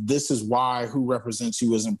of this is why who represents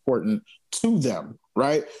you is important to them,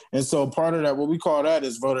 right? And so part of that, what we call that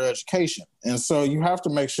is voter education. And so you have to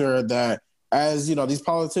make sure that as, these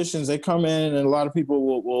politicians, they come in and a lot of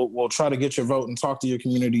people will try to get your vote and talk to your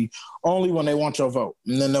community only when they want your vote.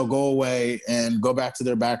 And then they'll go away and go back to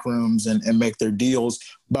their back rooms and make their deals.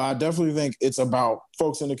 But I definitely think it's about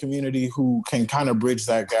folks in the community who can kind of bridge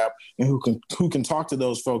that gap and who can talk to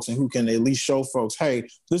those folks and who can at least show folks, hey,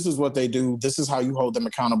 this is what they do. This is how you hold them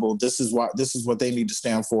accountable. This is what they need to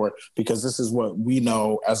stand for, because this is what we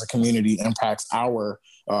know as a community impacts our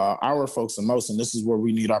folks the most. And this is where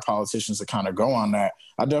we need our politicians to kind of go on that.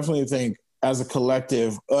 I definitely think as a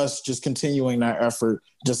collective, us just continuing that effort,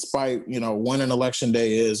 despite, when an election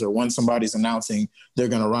day is or when somebody's announcing they're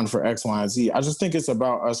going to run for X, Y, and Z. I just think it's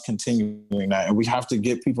about us continuing that. And we have to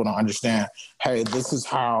get people to understand, hey, this is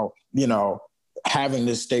how, having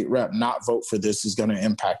this state rep not vote for this is going to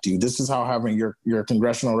impact you. This is how having your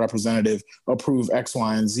congressional representative approve X,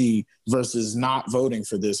 Y, and Z versus not voting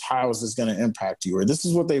for this. How is this going to impact you? Or this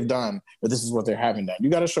is what they've done, or this is what they haven't done. You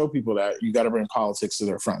got to show people that. You got to bring politics to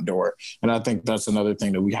their front door. And I think that's another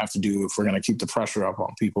thing that we have to do if we're going to keep the pressure up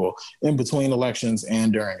on people in between elections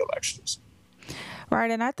and during elections. Right.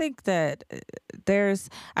 And I think that there's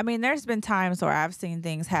been times where I've seen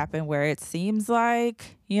things happen where it seems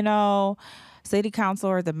like, city council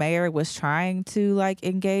or the mayor was trying to like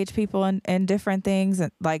engage people in different things,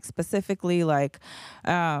 and like specifically like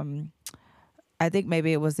I think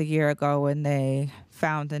maybe it was a year ago when they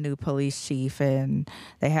found a new police chief and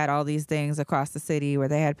they had all these things across the city where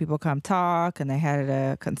they had people come talk and they had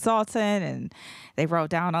a consultant and they wrote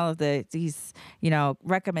down all of these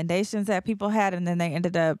recommendations that people had, and then they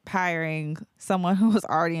ended up hiring someone who was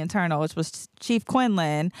already internal, which was Chief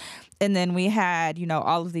Quinlan. And then we had,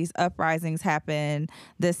 all of these uprisings happen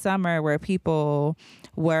this summer where people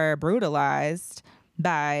were brutalized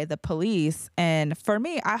by the police. And for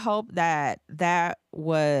me, I hope that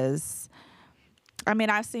was,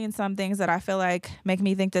 I've seen some things that I feel like make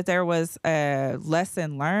me think that there was a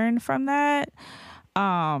lesson learned from that.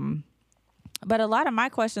 But a lot of my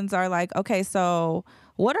questions are like, okay, so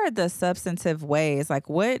what are the substantive ways? Like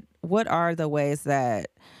what are the ways that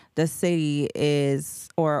the city is,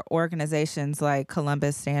 or organizations like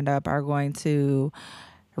Columbus Stand Up are going to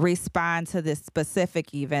respond to the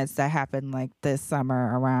specific events that happened like this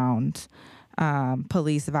summer around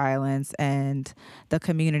police violence and the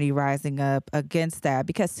community rising up against that?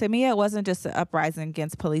 Because to me, it wasn't just an uprising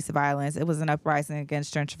against police violence. It was an uprising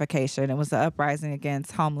against gentrification. It was an uprising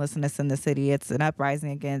against homelessness in the city. It's an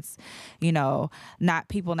uprising against,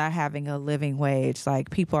 people not having a living wage.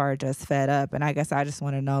 Like, people are just fed up. And I guess I just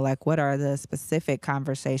want to know, like, what are the specific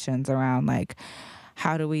conversations around, like,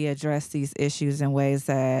 how do we address these issues in ways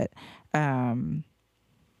that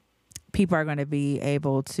people are going to be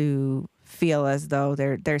able to feel as though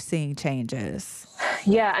they're seeing changes?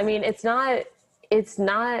 Yeah, it's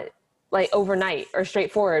not like overnight or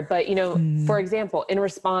straightforward, but for example, in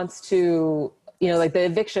response to like the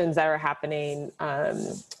evictions that are happening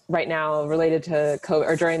right now related to COVID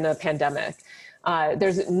or during the pandemic.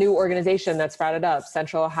 There's a new organization that's sprouted up,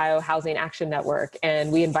 Central Ohio Housing Action Network,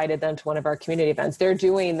 and we invited them to one of our community events. They're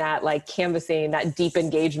doing that, like, canvassing, that deep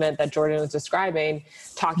engagement that Jordan was describing,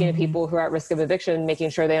 talking to people who are at risk of eviction, making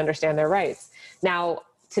sure they understand their rights. Now,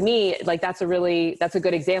 to me, like, that's a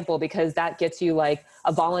good example, because that gets you like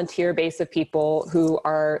a volunteer base of people who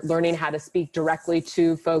are learning how to speak directly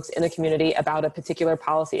to folks in the community about a particular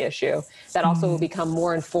policy issue, that also will become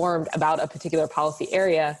more informed about a particular policy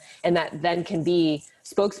area, and that then can be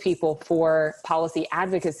spokespeople for policy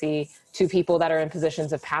advocacy to people that are in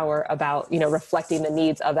positions of power about, reflecting the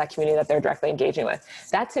needs of that community that they're directly engaging with.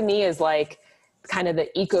 That to me is like kind of the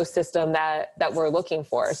ecosystem that we're looking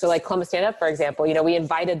for. So like Columbus Stand Up, for example, you know, we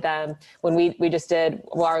invited them when we just did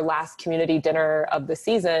our last community dinner of the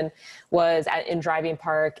season was in Driving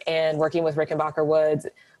Park and working with Rickenbacker Woods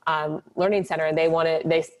Learning Center, and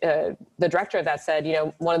the director of that said, you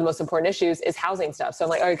know, one of the most important issues is housing stuff. So I'm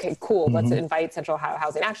like, okay, cool. Mm-hmm. Let's invite Central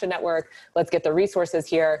Housing Action Network. Let's get the resources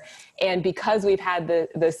here. And because we've had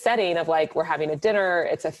the setting of like, we're having a dinner,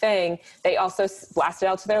 it's a thing, they also blasted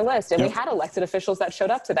out to their list. And we had elected officials that showed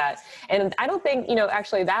up to that. And I don't think, you know,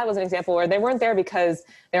 actually that was an example where they weren't there because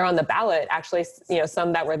they're on the ballot. Actually, you know,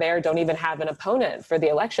 some that were there don't even have an opponent for the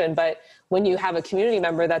election. But when you have a community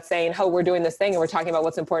member that's saying, oh, we're doing this thing and we're talking about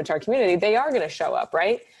what's important to our community, they are going to show up,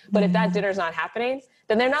 right? But if that dinner's not happening,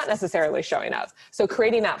 then they're not necessarily showing up. So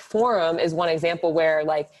creating that forum is one example where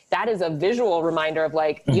like, that is a visual reminder of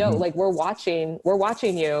like, yo, like we're watching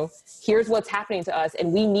you, here's what's happening to us.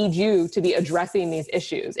 And we need you to be addressing these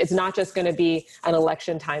issues. It's not just going to be an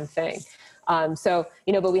election time thing. So,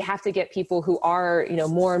 you know, but we have to get people who are, you know,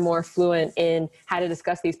 more and more fluent in how to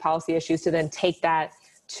discuss these policy issues to then take that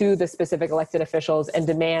to the specific elected officials and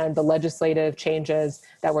demand the legislative changes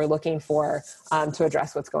that we're looking for to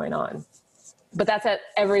address what's going on. But that's at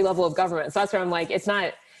every level of government. So that's where I'm like, it's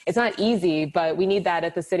not easy, but we need that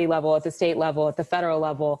at the city level, at the state level, at the federal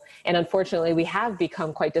level. And unfortunately, we have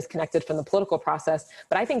become quite disconnected from the political process.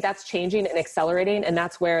 But I think that's changing and accelerating. And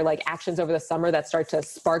that's where like actions over the summer that start to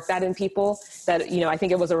spark that in people that, you know, I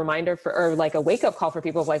think it was a reminder or like a wake up call for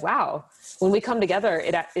people of like, wow, when we come together,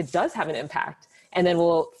 it does have an impact. And then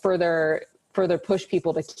we'll further push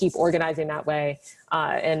people to keep organizing that way.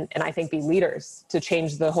 And I think be leaders to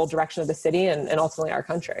change the whole direction of the city and ultimately our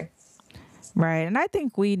country. Right. And I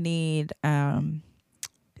think we need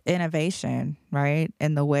innovation, right,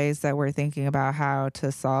 in the ways that we're thinking about how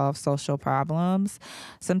to solve social problems.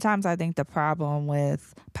 Sometimes I think the problem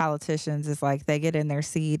with politicians is like they get in their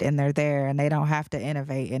seat and they're there and they don't have to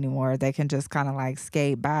innovate anymore. They can just kind of like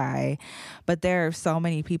skate by. But there are so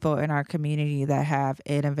many people in our community that have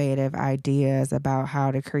innovative ideas about how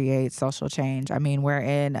to create social change. I mean, we're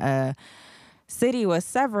in a city with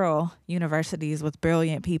several universities with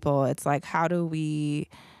brilliant people. It's like, how do we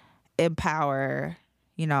empower,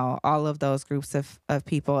 you know, all of those groups of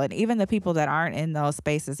people, and even the people that aren't in those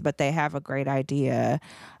spaces, but they have a great idea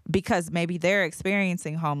because maybe they're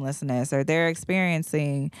experiencing homelessness or they're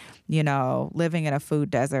experiencing, you know, living in a food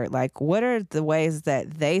desert. Like, what are the ways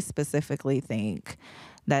that they specifically think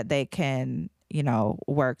that they can, you know,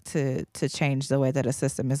 work to change the way that a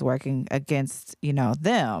system is working against, you know,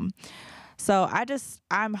 them? So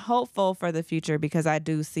I'm hopeful for the future because I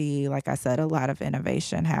do see, like I said, a lot of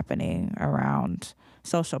innovation happening around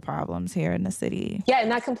social problems here in the city. Yeah,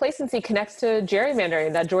 and that complacency connects to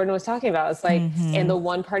gerrymandering that Jordan was talking about. It's like, and the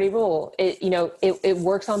one-party rule, it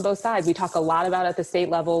works on both sides. We talk a lot about it at the state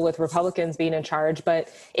level with Republicans being in charge, but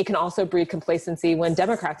it can also breed complacency when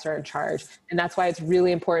Democrats are in charge. And that's why it's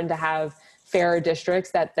really important to have fairer districts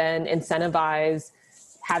that then incentivize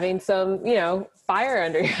having some, you know, fire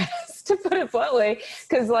under your ass, to put it bluntly,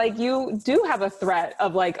 because like you do have a threat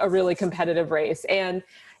of like a really competitive race. And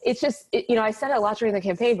it's just, you know, I said it a lot during the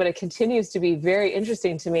campaign, but it continues to be very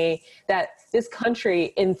interesting to me that this country,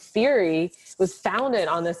 in theory, was founded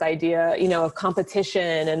on this idea, you know, of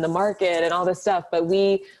competition and the market and all this stuff. But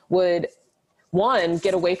we would, one,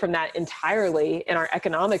 get away from that entirely in our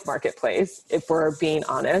economic marketplace, if we're being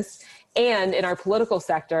honest. And in our political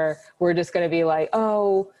sector, we're just going to be like,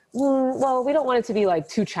 oh, well, we don't want it to be like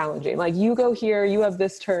too challenging. Like, you go here, you have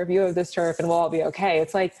this turf, and we'll all be okay.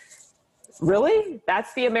 It's like, really?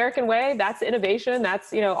 That's the American way? That's innovation?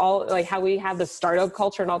 That's, you know, all like how we have the startup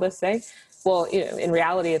culture and all this thing? Well, you know, in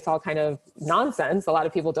reality, it's all kind of nonsense. A lot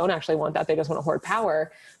of people don't actually want that. They just want to hoard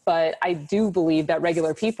power. But I do believe that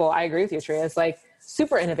regular people, I agree with you, Tria, it's like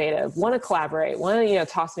super innovative, want to collaborate, want to, you know,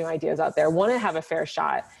 toss new ideas out there, want to have a fair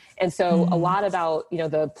shot. And so a lot about, you know,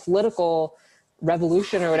 the political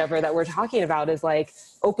revolution or whatever that we're talking about is like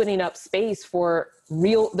opening up space for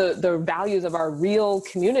the values of our real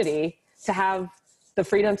community to have the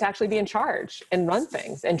freedom to actually be in charge and run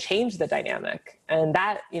things and change the dynamic. And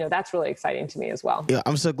that, you know, that's really exciting to me as well. Yeah,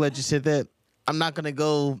 I'm so glad you said that. I'm not going to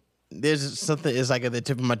go, there's something, it's like at the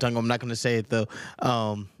tip of my tongue. I'm not going to say it though.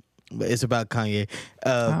 But it's about Kanye.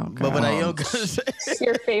 But what I am gonna say,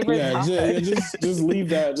 your favorite topic. Just leave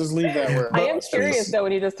that. Just leave that where. I am curious though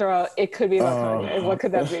when you just throw out, it could be about Kanye. What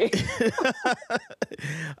could that be?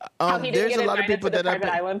 How he didn't there's get a lot of people to the that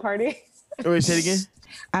private island party. Wait, say it again.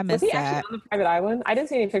 I missed Was he that. actually on the private island? I didn't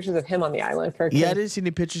see any pictures of him on the island. I didn't see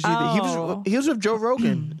any pictures either. Oh. He was with Joe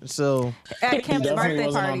Rogan. So at Kim's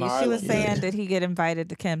birthday party, she was saying, yeah. did he get invited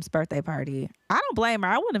to Kim's birthday party? I don't blame her.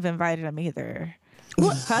 I wouldn't have invited him either.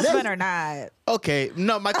 Husband or not. Okay,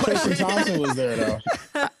 no, my question. Tristan Thompson was there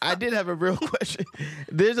though. I did have a real question.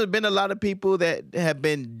 There's been a lot of people that have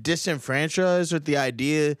been disenfranchised with the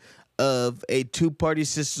idea of a two-party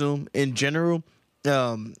system in general.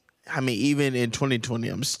 I mean, even in 2020,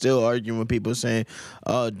 I'm still arguing with people saying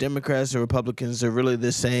Democrats and Republicans are really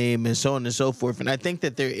the same and so on and so forth. And I think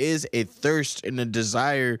that there is a thirst and a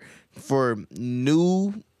desire for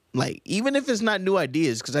new, like, even if it's not new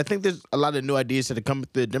ideas, because I think there's a lot of new ideas that have come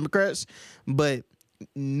with the Democrats, but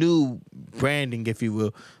new branding, if you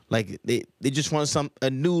will. Like, they just want a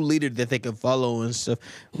new leader that they can follow and stuff.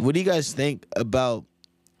 What do you guys think about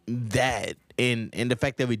that and the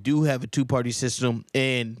fact that we do have a two-party system,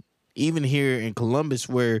 and even here in Columbus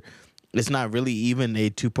where it's not really even a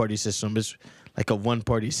two-party system, it's like a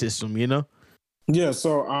one-party system, you know? Yeah,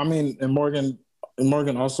 so I mean, and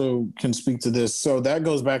Morgan also can speak to this. So that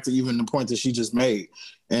goes back to even the point that she just made.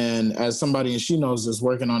 And as somebody, and she knows this,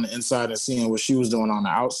 working on the inside and seeing what she was doing on the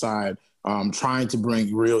outside, trying to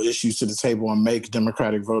bring real issues to the table and make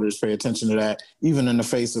Democratic voters pay attention to that, even in the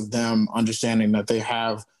face of them understanding that they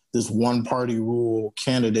have this one-party rule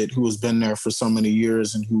candidate who has been there for so many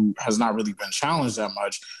years and who has not really been challenged that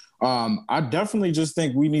much. I definitely just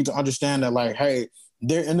think we need to understand that, like, hey,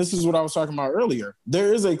 there, and this is what I was talking about earlier,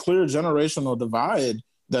 there is a clear generational divide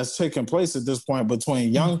that's taking place at this point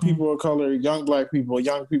between young people of color, young Black people,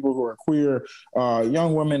 young people who are queer,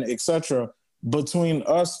 young women, etc., between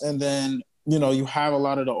us and then, you know, you have a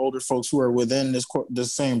lot of the older folks who are within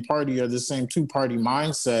this same party or this same two-party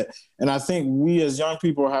mindset. And I think we as young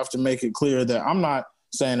people have to make it clear that I'm not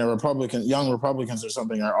saying that young Republicans or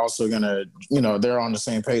something are also going to, you know, they're on the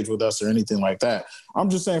same page with us or anything like that. I'm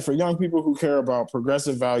just saying for young people who care about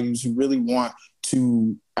progressive values, who really want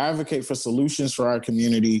to advocate for solutions for our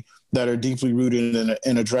community that are deeply rooted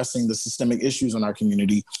in addressing the systemic issues in our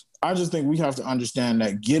community, I just think we have to understand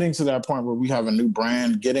that getting to that point where we have a new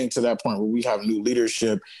brand, getting to that point where we have new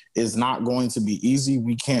leadership is not going to be easy.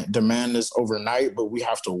 We can't demand this overnight, but we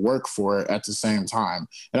have to work for it at the same time.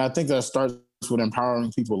 And I think that starts with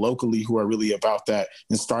empowering people locally who are really about that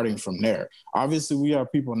and starting from there. Obviously, we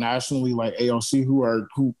have people nationally like AOC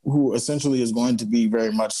who essentially is going to be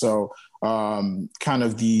very much so kind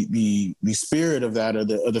of the spirit of that or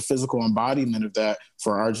the physical embodiment of that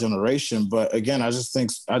for our generation. But again, I just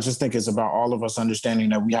think it's about all of us understanding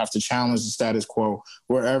that we have to challenge the status quo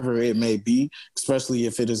wherever it may be, especially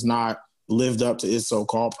if it is not lived up to its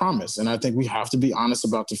so-called promise. And I think we have to be honest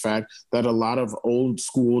about the fact that a lot of old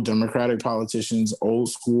school Democratic politicians, old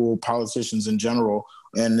school politicians in general,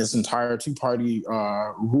 and this entire two-party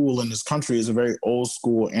rule in this country is a very old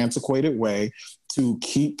school, antiquated way to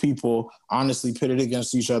keep people honestly pitted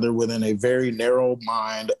against each other within a very narrow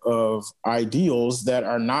mind of ideals that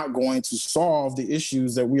are not going to solve the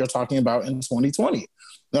issues that we are talking about in 2020.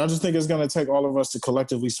 And I just think it's going to take all of us to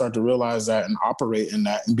collectively start to realize that and operate in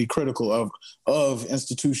that and be critical of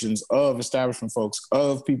institutions, of establishment folks,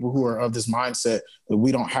 of people who are of this mindset that we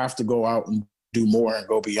don't have to go out and do more and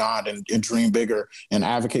go beyond and dream bigger and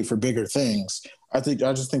advocate for bigger things. I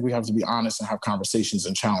just think we have to be honest and have conversations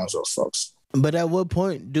and challenge those folks. But at what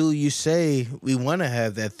point do you say we want to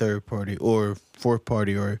have that third party or fourth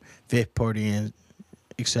party or fifth party and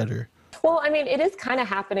et cetera? Well, I mean, it is kind of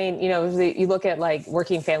happening, you know, you look at like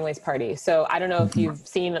Working Families Party. So I don't know if you've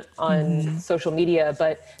seen on social media,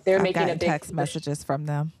 but they're making a big text messages from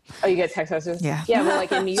them. Oh, you get text messages? Yeah. Yeah. Well,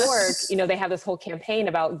 like in New York, you know, they have this whole campaign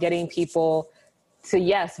about getting people to,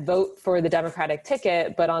 yes, vote for the Democratic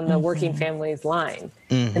ticket, but on the Working Families line.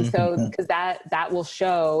 And so, because that will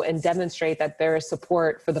show and demonstrate that there is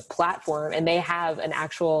support for the platform, and they have an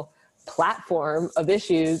actual platform of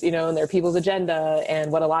issues, you know, and their people's agenda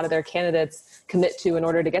and what a lot of their candidates commit to in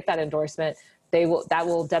order to get that endorsement, that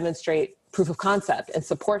will demonstrate proof of concept and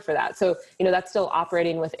support for that. So, you know, that's still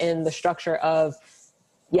operating within the structure of,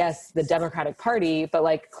 yes, the Democratic Party, but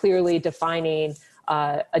like clearly defining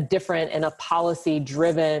a different and a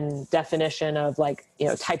policy-driven definition of like, you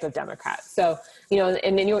know, type of Democrat. So, you know,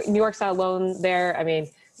 and New York's not alone there. I mean,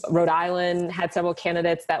 Rhode Island had several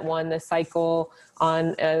candidates that won this cycle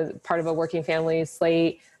on part of a Working Families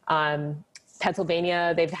slate.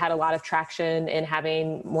 Pennsylvania, they've had a lot of traction in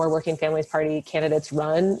having more Working Families Party candidates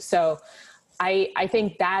run. So I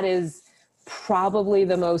think that is probably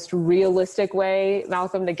the most realistic way,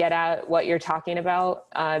 Malcolm, to get at what you're talking about,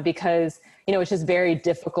 because, you know, it's just very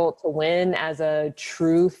difficult to win as a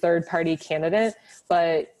true third party candidate.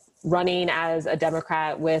 But running as a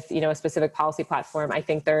Democrat with, a specific policy platform, I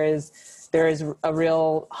think there is a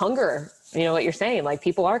real hunger, what you're saying, like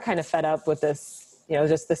people are kind of fed up with this,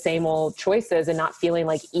 just the same old choices and not feeling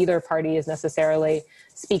like either party is necessarily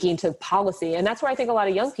speaking to policy. And that's where I think a lot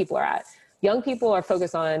of young people are at. Young people are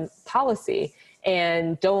focused on policy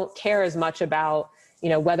and don't care as much about,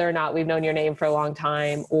 whether or not we've known your name for a long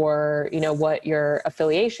time or, what your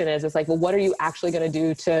affiliation is. It's like, well, what are you actually going to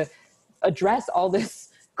do to address all this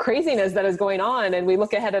craziness that is going on? And we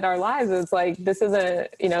look ahead at our lives, and it's like, this isn't,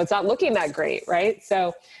 it's not looking that great, right?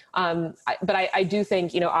 So, but I do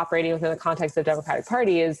think, operating within the context of the Democratic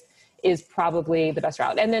Party is probably the best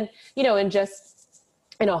route. And then,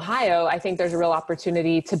 in Ohio, I think there's a real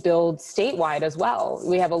opportunity to build statewide as well.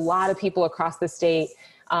 We have a lot of people across the state.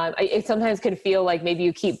 It sometimes can feel like maybe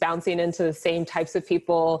you keep bouncing into the same types of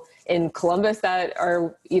people in Columbus that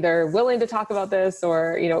are either willing to talk about this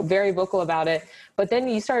or, very vocal about it. But then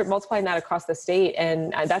you start multiplying that across the state.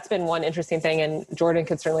 And that's been one interesting thing. And Jordan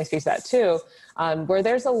could certainly speak to that too, where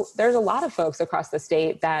there's a lot of folks across the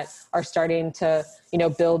state that are starting to,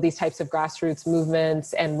 build these types of grassroots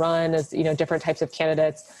movements and run as, different types of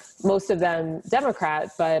candidates, most of them Democrat,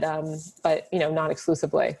 but not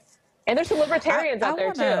exclusively. And there's some libertarians out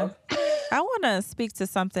there too. I want to speak to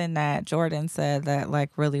something that Jordan said that like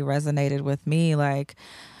really resonated with me. Like,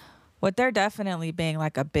 what there definitely being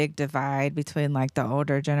like a big divide between like the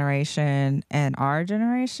older generation and our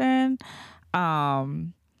generation. I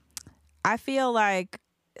feel like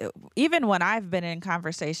even when I've been in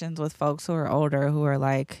conversations with folks who are older, who are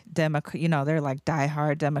like Democrat, they're like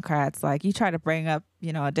diehard Democrats, like you try to bring up,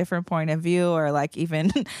 a different point of view or like even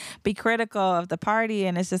be critical of the party.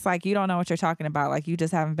 And it's just like, you don't know what you're talking about. Like you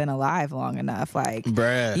just haven't been alive long enough. Like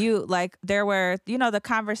you, like there were, the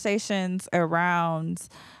conversations around,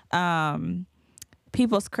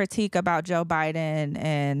 people's critique about Joe Biden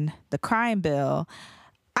and the crime bill.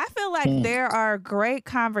 I feel like there are great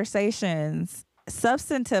conversations,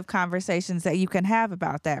 substantive conversations that you can have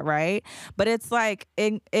about that, right? But it's like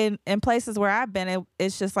in places where I've been,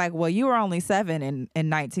 it's just like, well, you were only 7 in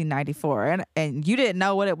 1994 and you didn't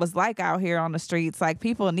know what it was like out here on the streets. Like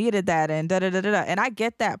people needed that and da-da-da-da-da. And I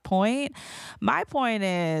get that point. My point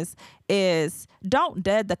is don't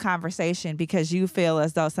dead the conversation because you feel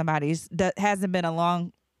as though somebody's that hasn't been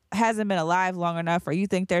alive long enough, or you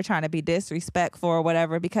think they're trying to be disrespectful or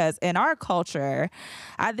whatever. Because in our culture,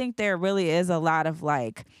 I think there really is a lot of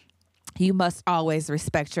like, you must always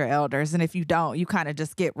respect your elders. And if you don't, you kind of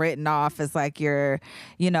just get written off as like you're,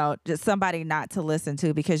 just somebody not to listen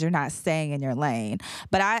to because you're not staying in your lane.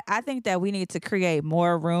 But I think that we need to create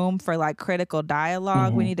more room for like critical dialogue.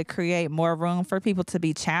 Mm-hmm. We need to create more room for people to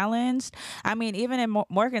be challenged. I mean, even in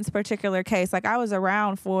Morgan's particular case, like I was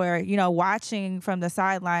around for, watching from the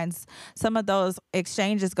sidelines some of those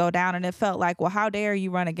exchanges go down, and it felt like, well, how dare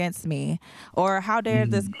you run against me? Or how dare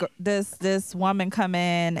this woman come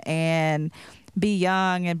in and be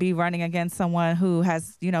young and be running against someone who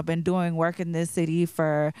has, been doing work in this city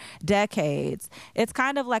for decades. It's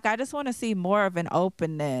kind of like, I just want to see more of an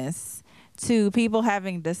openness to people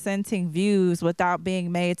having dissenting views without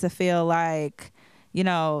being made to feel like,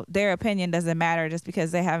 their opinion doesn't matter just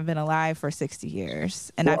because they haven't been alive for 60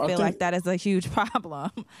 years. And I feel like that is a huge problem.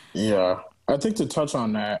 Yeah. I think to touch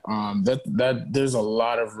on that, that there's a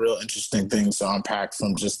lot of real interesting things to unpack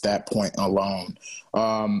from just that point alone.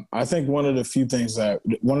 I think one of the things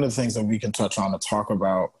that we can touch on to talk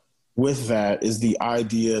about with that is the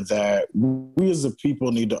idea that we as a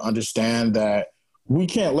people need to understand that we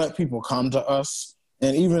can't let people come to us.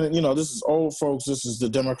 And even, this is old folks, this is the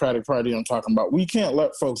Democratic Party I'm talking about. We can't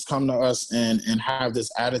let folks come to us and have this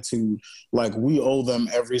attitude like we owe them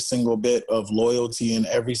every single bit of loyalty and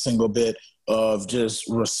every single bit of just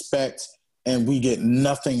respect, and we get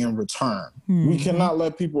nothing in return. Mm-hmm. We cannot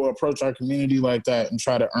let people approach our community like that and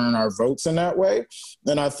try to earn our votes in that way.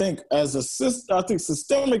 And I think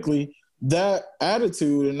systemically, that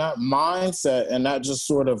attitude and that mindset and that just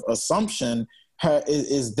sort of assumption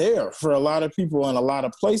is there for a lot of people in a lot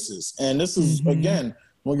of places. And this is, again,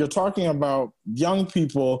 when you're talking about young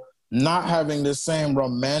people not having the same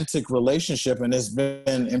romantic relationship, and it's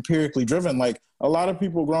been empirically driven, like a lot of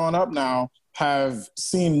people growing up now have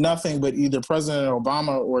seen nothing but either President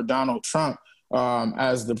Obama or Donald Trump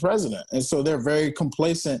as the president. And so they're very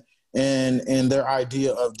complacent in their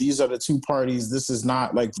idea of these are the two parties. This is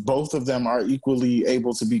not like both of them are equally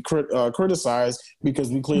able to be criticized, because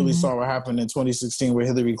we clearly saw what happened in 2016 with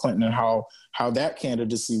Hillary Clinton and how that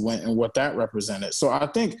candidacy went and what that represented. So I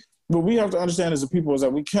think what we have to understand as a people is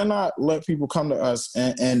that we cannot let people come to us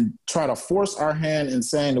and try to force our hand in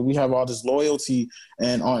saying that we have all this loyalty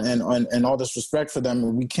and all this respect for them,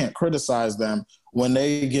 and we can't criticize them when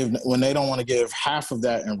they don't want to give half of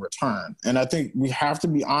that in return. And I think we have to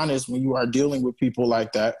be honest when you are dealing with people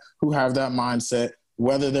like that who have that mindset,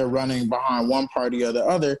 whether they're running behind one party or the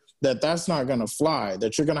other, that's not going to fly,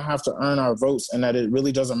 that you're going to have to earn our votes, and that it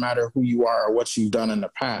really doesn't matter who you are or what you've done in the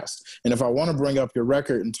past. And if I want to bring up your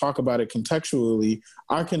record and talk about it contextually,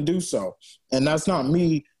 I can do so. And that's not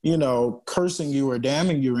me, cursing you or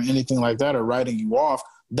damning you or anything like that or writing you off.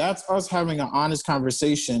 That's us having an honest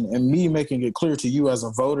conversation and me making it clear to you as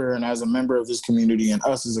a voter and as a member of this community and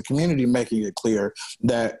us as a community making it clear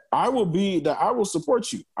that I will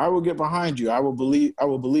support you. I will get behind you. I will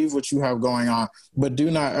believe what you have going on, but do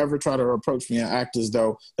not ever try to approach me and act as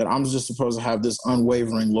though that I'm just supposed to have this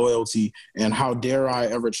unwavering loyalty, and how dare I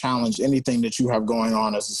ever challenge anything that you have going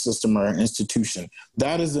on as a system or an institution.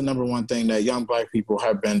 That is the number one thing that young Black people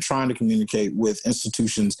have been trying to communicate with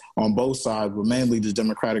institutions on both sides, but mainly the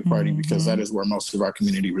Democratic Party, because that is where most of our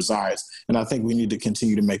community resides. And I think we need to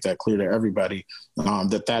continue to make that clear to everybody,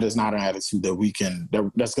 that is not an attitude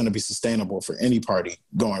that's going to be sustainable for any party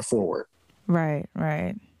going forward. Right.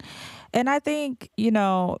 And I think,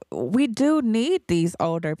 we do need these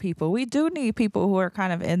older people. We do need people who are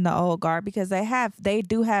kind of in the old guard, because they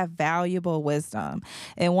do have valuable wisdom.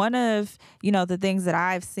 And one of, the things that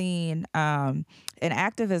I've seen in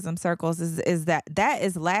activism circles is that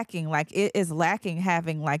is lacking. Like, it is lacking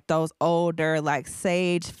having like those older, like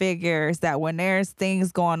sage figures that when there's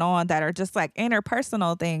things going on that are just like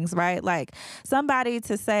interpersonal things, right? Like somebody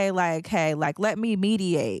to say like, hey, like, let me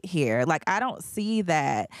mediate here. Like, I don't see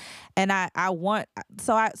that. And I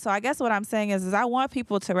guess what I'm saying is I want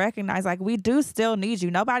people to recognize, like, we do still need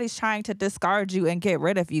you. Nobody's trying to discard you and get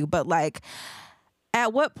rid of you. But like,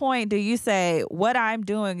 at what point do you say what I'm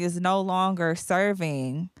doing is no longer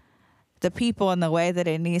serving the people in the way that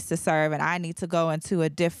it needs to serve, and I need to go into a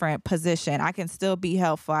different position? I can still be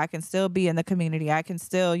helpful. I can still be in the community. I can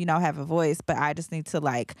still, have a voice, but I just need to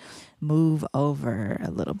like move over a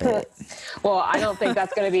little bit. Well, I don't think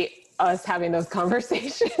that's going to be us having those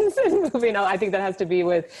conversations and moving on. I think that has to be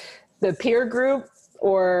with the peer group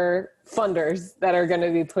or funders that are going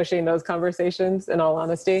to be pushing those conversations, in all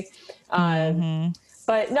honesty.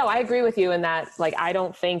 But no, I agree with you in that, like, I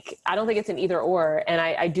don't think it's an either or. And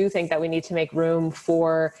I do think that we need to make room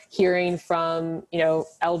for hearing from,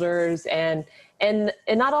 elders, and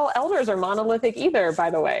not all elders are monolithic either, by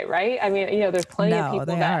the way. Right. I mean, there's plenty of people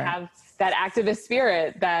that have that activist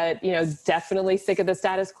spirit that, definitely sick of the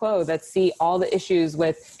status quo, that see all the issues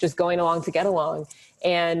with just going along to get along.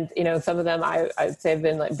 And, some of them I'd say have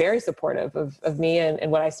been like very supportive of me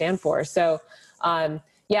and what I stand for. So,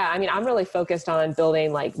 yeah, I mean, I'm really focused on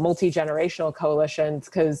building like multi-generational coalitions,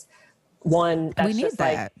 because one, that's just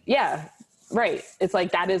like, yeah, right. It's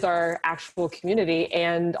like, that is our actual community.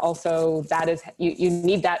 And also that is, you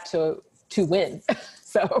need that to win.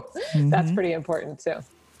 So that's pretty important too.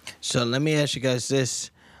 So let me ask you guys this,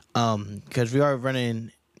 because we are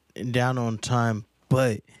running down on time,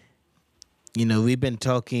 but we've been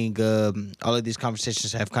talking, all of these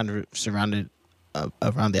conversations have kind of surrounded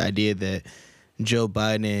around the idea that Joe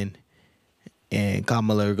Biden and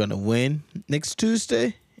Kamala are going to win next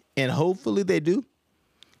Tuesday, and hopefully they do.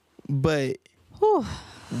 But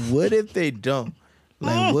what if they don't?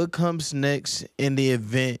 Like, what comes next in the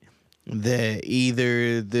event that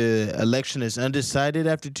either the election is undecided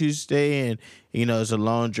after Tuesday and, it's a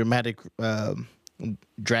long, dramatic,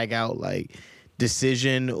 drag out, like,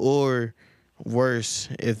 decision, or worse,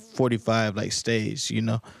 if 45, like, stays,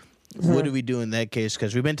 What do we do in that case?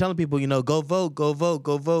 Because we've been telling people, go vote, go vote,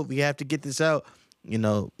 go vote. We have to get this out.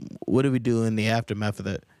 What do we do in the aftermath of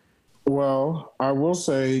that? Well, I will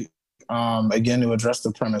say, again, to address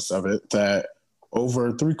the premise of it, that over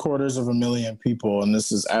 750,000 people, and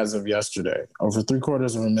this is as of yesterday, over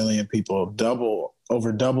 750,000 people,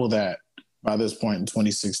 over double that by this point in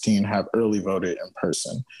 2016, have early voted in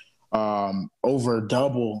person. Over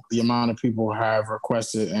double the amount of people have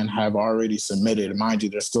requested and have already submitted. Mind you,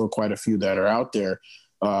 there's still quite a few that are out there.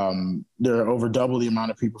 There are over double the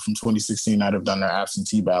amount of people from 2016 that have done their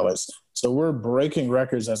absentee ballots. So we're breaking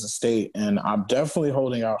records as a state, and I'm definitely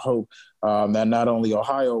holding out hope that not only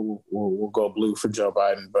Ohio will go blue for Joe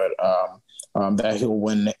Biden, but that he'll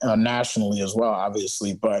win nationally as well,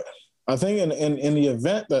 obviously. But I think in the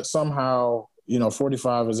event that somehow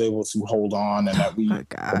 45 is able to hold on, and that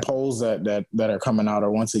the polls that are coming out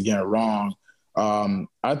are once again wrong.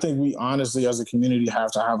 I think we honestly, as a community,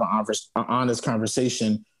 have to have an honest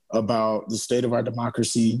conversation about the state of our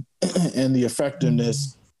democracy and the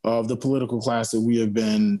effectiveness of the political class that we have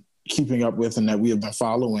been keeping up with and that we have been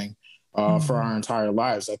following for our entire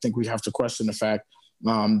lives. I think we have to question the fact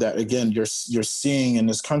that, again, you're seeing in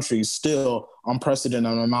this country still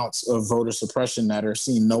unprecedented amounts of voter suppression that are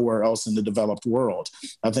seen nowhere else in the developed world.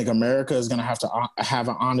 I think America is going to have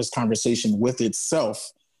an honest conversation with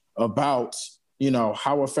itself about,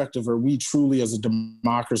 how effective are we truly as a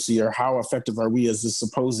democracy, or how effective are we as the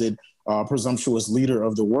supposed presumptuous leader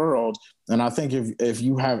of the world. And I think if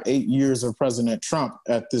you have 8 years of President Trump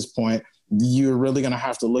at this point, you're really going to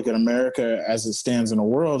have to look at America as it stands in the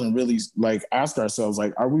world and really ask ourselves,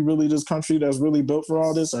 are we really this country that's really built for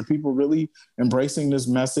all this? Are people really embracing this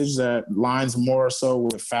message that lines more so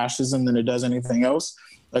with fascism than it does anything else?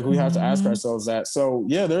 We have to ask ourselves that. So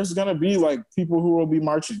yeah, there's going to be people who will be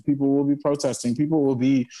marching, people will be protesting, people will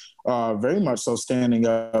be very much so standing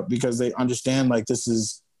up because they understand this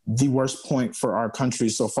is the worst point for our country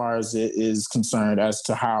so far as it is concerned as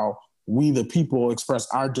to how we, the people, express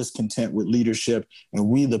our discontent with leadership, and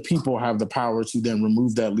we, the people, have the power to then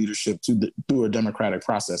remove that leadership through a democratic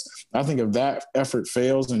process. I think if that effort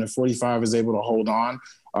fails and if 45 is able to hold on,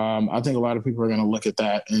 I think a lot of people are going to look at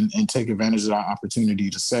that and take advantage of that opportunity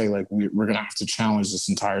to say, we're going to have to challenge this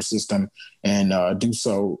entire system and do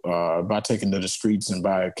so by taking to the streets and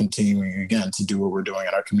by continuing, again, to do what we're doing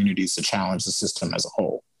in our communities to challenge the system as a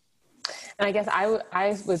whole. And I guess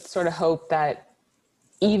I would sort of hope that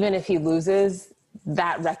even if he loses,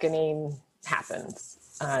 that reckoning happens.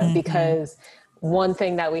 Because one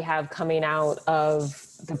thing that we have coming out of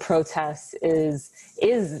the protests is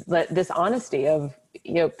this honesty of,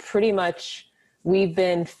 pretty much we've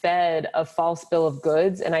been fed a false bill of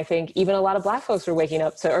goods. And I think even a lot of Black folks are waking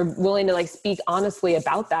up are willing to speak honestly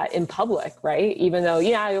about that in public, right? Even though,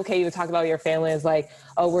 okay, you would talk about your family as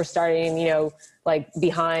we're starting,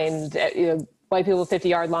 behind, white people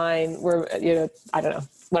 50-yard line. We're, I don't know,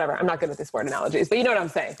 whatever. I'm not good with these sport analogies, but you know what I'm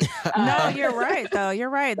saying. No, you're right though. You're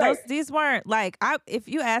right. These weren't if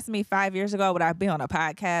you asked me 5 years ago, would I be on a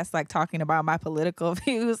podcast talking about my political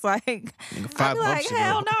views? I'd be hell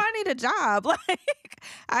no, I need a job.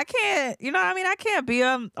 I can't, I can't be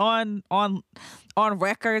on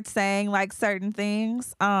record saying certain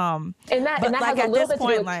things. And that has a little bit to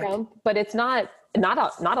do with Trump, but it's not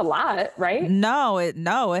a lot, right? No,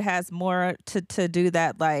 it has more to do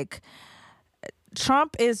that.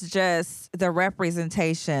 Trump is just the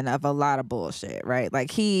representation of a lot of bullshit, right?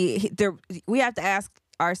 We have to ask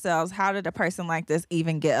ourselves, how did a person like this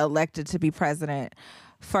even get elected to be president,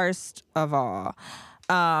 first of all?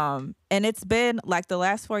 And it's been the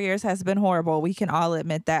last 4 years has been horrible. We can all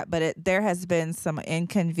admit that, but there has been some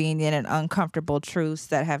inconvenient and uncomfortable truths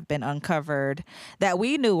that have been uncovered that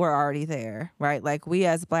we knew were already there, right? We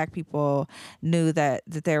as Black people knew that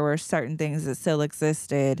there were certain things that still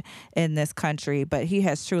existed in this country, but he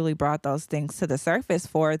has truly brought those things to the surface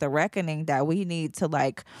for the reckoning that we need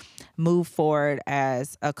to move forward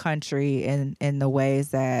as a country in the ways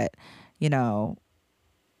that,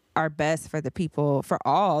 are best for the people, for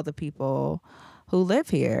all the people who live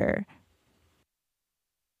here.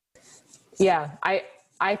 Yeah,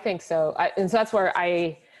 I think so. And so that's where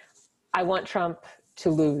I want Trump to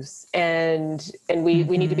lose. And we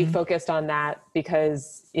need to be focused on that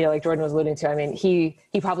because, like Jordan was alluding to, he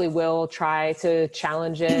probably will try to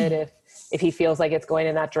challenge it if he feels like it's going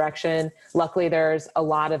in that direction. Luckily, there's a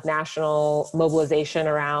lot of national mobilization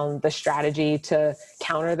around the strategy to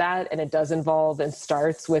counter that. And it does involve and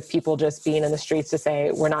starts with people just being in the streets to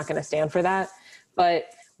say, we're not going to stand for that. But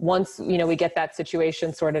once, we get that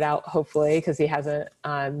situation sorted out, hopefully, because he hasn't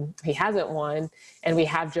won, and we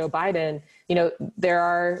have Joe Biden, there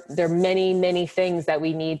are many, many things that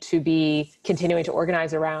we need to be continuing to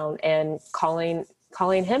organize around and calling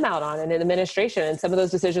him out on in the administration. And some of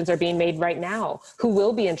those decisions are being made right now. Who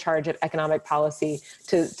will be in charge of economic policy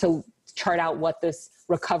to chart out what this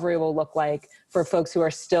recovery will look like for folks who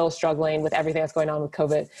are still struggling with everything that's going on with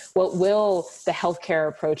COVID? What will the healthcare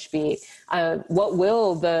approach be? What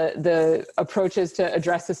will the approaches to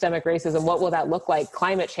address systemic racism? What will that look like?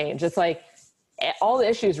 Climate change. It's all the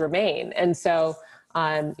issues remain. And so,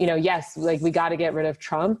 yes, we got to get rid of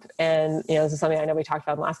Trump. And, this is something I know we talked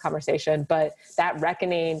about in the last conversation, but that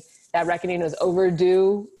reckoning was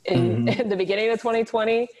overdue in the beginning of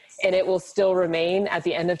 2020, and it will still remain at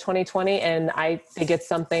the end of 2020. And I think it's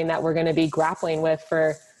something that we're going to be grappling with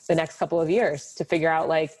for the next couple of years to figure out,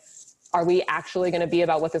 are we actually going to be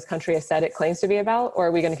about what this country has said it claims to be about, or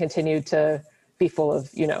are we going to continue to be full of,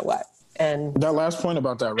 what? And that last point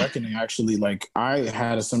about that reckoning, actually, I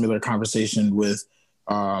had a similar conversation with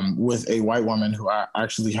a white woman who I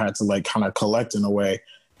actually had to kind of collect in a way.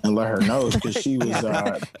 and let her know, because she was.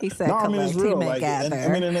 He said, "No, I mean it's real. Like,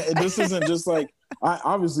 and this isn't just like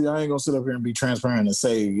obviously I ain't gonna sit up here and be transparent and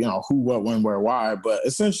say who, what, when, where, why, but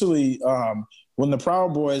essentially when the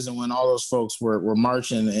Proud Boys and when all those folks were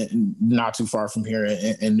marching not too far from here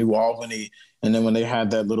in New Albany, and then when they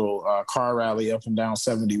had that little car rally up and down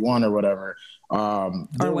 71 or whatever. Or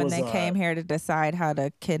when they came here to decide how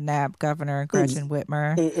to kidnap Governor Gretchen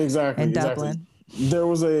Whitmer in Dublin. There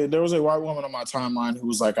was a white woman on my timeline who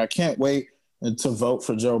was like, I can't wait to vote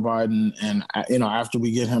for Joe Biden. And, after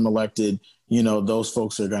we get him elected, those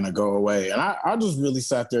folks are going to go away. And I just really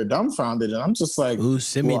sat there dumbfounded. And I'm just like, I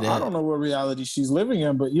don't know what reality she's living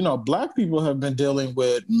in, but, Black people have been dealing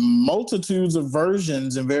with multitudes of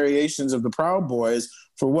versions and variations of the Proud Boys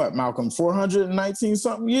for what, Malcolm, 419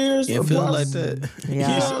 something years? It feels like that. Yeah.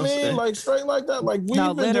 You know what I mean? Like straight like that. Like we've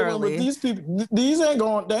been dealing with these people. They ain't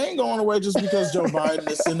going away just because Joe Biden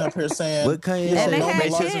is sitting up here saying what kind of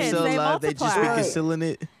they just be concealing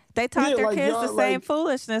it. They taught their kids the same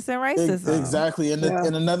foolishness and racism. Exactly. And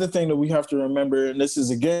another thing that we have to remember, and this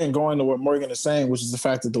is again going to what Morgan is saying, which is the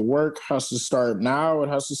fact that the work has to start now. It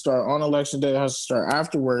has to start on election day. It has to start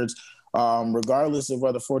afterwards. Regardless of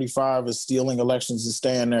whether 45 is stealing elections and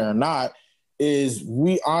staying there or not, is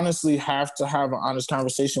we honestly have to have an honest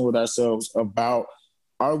conversation with ourselves about,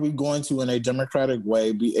 are we going to, in a democratic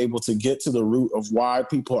way, be able to get to the root of why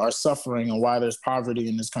people are suffering and why there's poverty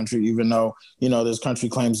in this country, even though, this country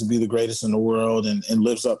claims to be the greatest in the world and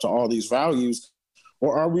lives up to all these values?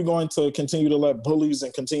 Or are we going to continue to let bullies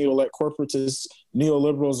and continue to let corporatists,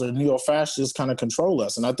 neoliberals or neo-fascists kind of control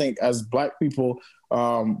us? And I think as Black people,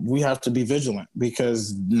 we have to be vigilant,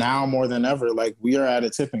 because now more than ever, like, we are at a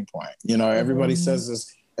tipping point. Everybody says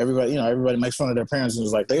this, everybody makes fun of their parents and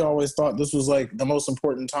is like, they always thought this was like the most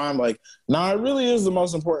important time. Like, nah, it really is the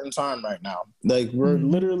most important time right now. Like, we're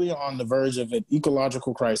literally on the verge of an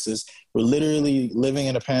ecological crisis. We're literally living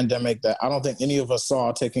in a pandemic that I don't think any of us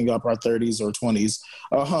saw taking up our 30s or 20s.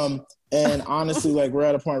 And honestly, like, we're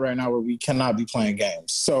at a point right now where we cannot be playing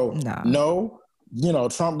games. So no,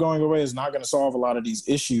 Trump going away is not going to solve a lot of these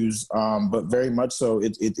issues, but very much so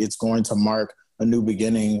it's going to mark a new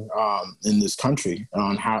beginning in this country.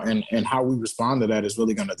 On how we respond to that is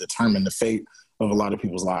really going to determine the fate of a lot of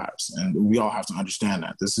people's lives. And we all have to understand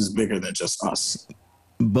that this is bigger than just us.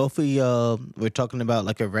 Both of y'all were talking about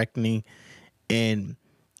like a reckoning, and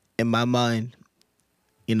in my mind,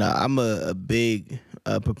 I'm a big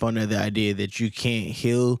proponent of the idea that you can't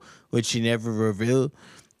heal what you never reveal.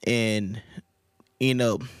 And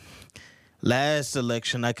last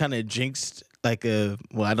election, I kind of jinxed I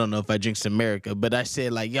don't know if I jinxed America, but I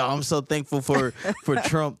said like, yo, I'm so thankful for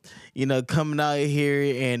Trump, coming out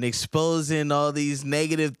here and exposing all these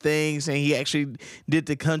negative things. And he actually did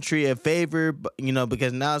the country a favor,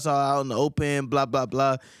 because now it's all out in the open, blah, blah,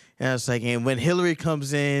 blah. And I was like, and when Hillary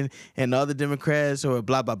comes in and all the Democrats or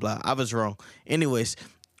blah, blah, blah, I was wrong. Anyways,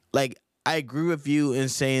 like, I agree with you in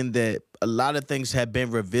saying that a lot of things have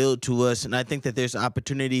been revealed to us, and I think that there's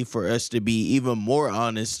opportunity for us to be even more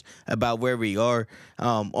honest about where we are.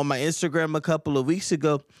 On my Instagram a couple of weeks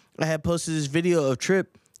ago, I had posted this video of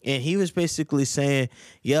Trip, and he was basically saying,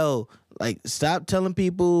 yo, like, stop telling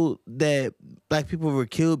people that Black people were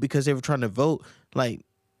killed because they were trying to vote. Like,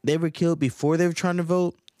 they were killed before they were trying to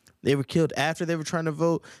vote. They were killed after they were trying to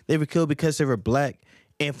vote. They were killed because they were Black.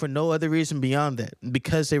 And for no other reason beyond that,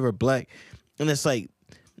 because they were Black. And it's like,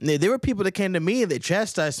 there were people that came to me and they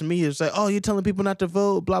chastised me. It's like, oh, you're telling people not to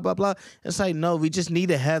vote, blah, blah, blah. It's like, no, we just need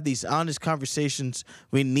to have these honest conversations.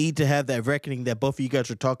 We need to have that reckoning that both of you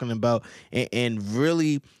guys are talking about and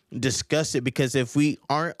really discuss it. Because if we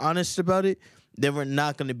aren't honest about it, then we're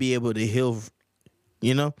not going to be able to heal,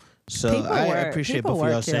 So I appreciate both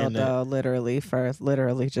of y'all saying that. Though, literally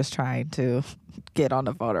just trying to get on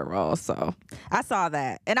the voter roll. So I saw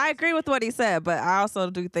that. And I agree with what he said, but I also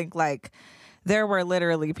do think like there were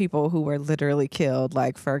literally people who were literally killed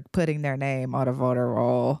like for putting their name on a voter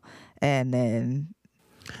roll, and then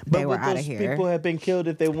they were out of here. People have been killed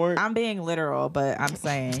if they weren't. I'm being literal, but I'm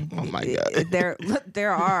saying oh my God.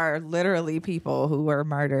 there are literally people who were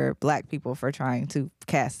murdered, Black people, for trying to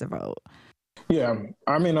cast a vote. Yeah,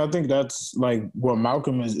 I mean, I think that's like what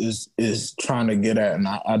Malcolm is trying to get at, and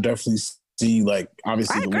I definitely see, like,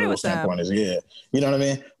 obviously the literal standpoint is, yeah, you know what I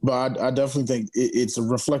mean? But I definitely think it's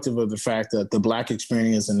reflective of the fact that the Black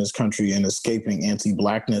experience in this country and escaping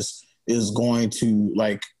anti-Blackness is going to,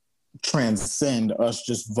 like, transcend us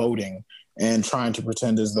just voting and trying to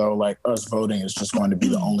pretend as though like us voting is just going to be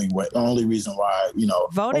the only way, the only reason why,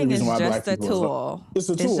 voting is just a tool. It's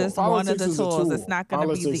a tool. It's just one of the tools. It's not going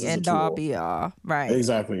to be the end all be all. Right.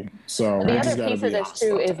 Exactly. So the other piece of this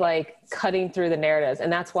too is like cutting through the narratives.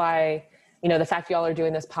 And that's why, the fact y'all are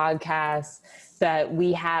doing this podcast, that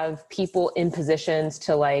we have people in positions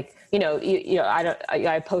to like,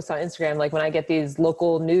 I post on Instagram, like when I get these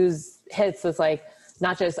local news hits, it's like,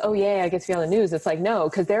 not just, oh yeah, I get to be on the news. It's like, no,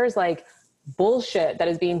 because there's like bullshit that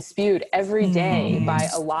is being spewed every day by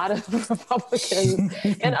a lot of Republicans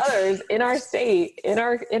and others in our state, in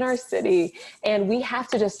our city. And we have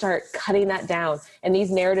to just start cutting that down. And these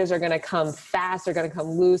narratives are going to come fast. They're going to come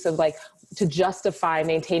loose of like, to justify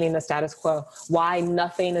maintaining the status quo, why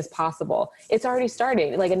nothing is possible. It's already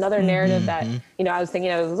starting. Like another narrative that, I was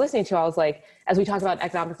listening to, I was like, as we talk about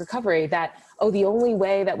economic recovery, that, the only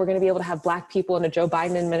way that we're going to be able to have Black people in a Joe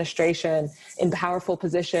Biden administration in powerful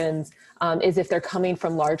positions is if they're coming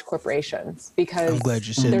from large corporations, because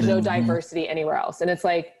there's no diversity anywhere else. And it's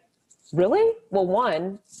like, really? Well,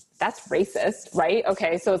 one, that's racist, right?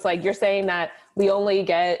 Okay, so it's like you're saying that we only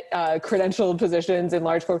get credentialed positions in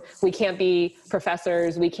large corporations. We can't be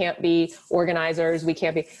professors. We can't be organizers. We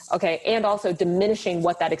can't be, okay. And also diminishing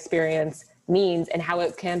what that experience means and how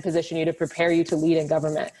it can position you to prepare you to lead in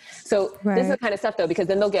government. So This is the kind of stuff though, because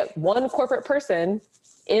then they'll get one corporate person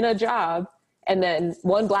in a job, and then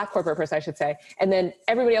one Black corporate person, I should say, and then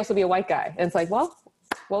everybody else will be a white guy. And it's like, well,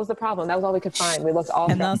 what was the problem? That was all we could find. We looked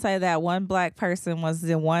all and they'll say that one Black person was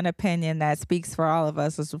the one opinion that speaks for all of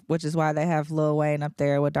us, which is why they have Lil Wayne up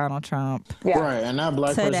there with Donald Trump. Yeah. Right, and that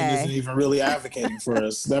Black person isn't even really advocating for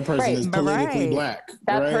us. That person is politically Black.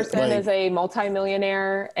 That person is a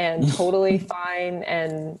multimillionaire and totally fine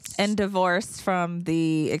and divorced from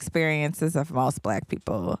the experiences of most Black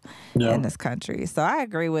people in this country. So I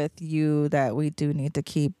agree with you that we do need to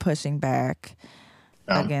keep pushing back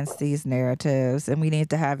against these narratives, and we need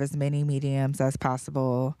to have as many mediums as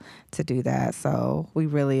possible to do that. So we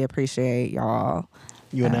really appreciate y'all.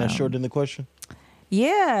 You want to ask Jordan the question?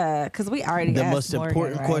 Yeah, because we already the asked most Morgan,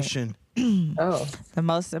 important right? question. The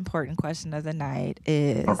most important question of the night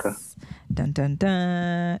is dun dun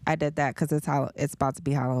dun. I did that because it's about to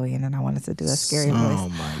be Halloween, and I wanted to do a scary voice. Oh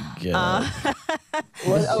my god!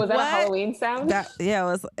 was that a Halloween sound?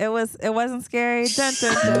 It wasn't scary. Dun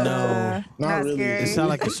dun dun. No, not really. Scary. It sounded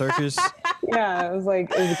like a circus. Yeah, it was a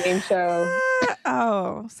game show.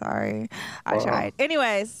 Oh, sorry. I tried.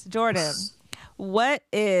 Anyways, Jordan, what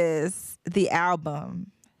is the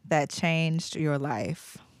album that changed your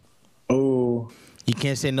life? Oh, you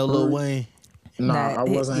can't say no Lil Wayne. No, I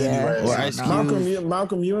wasn't anyway. Or Ice Cube.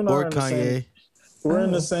 Malcolm, you and I or are Kanye. We're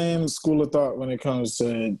in the same school of thought when it comes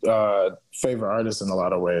to favorite artists in a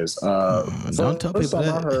lot of ways. Don't tell people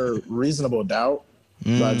that. I heard "Reasonable Doubt"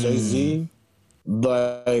 by Jay-Z.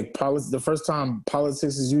 Like the first time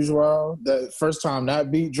 "Politics as Usual," the first time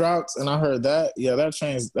that beat dropped, and I heard that,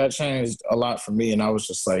 that changed a lot for me, and I was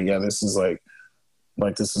just like, yeah, this is like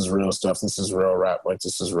this is real stuff. This is real rap. Like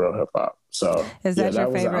this is real hip hop. So is that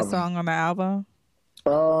your favorite song on the album?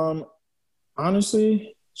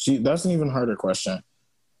 Honestly, that's an even harder question.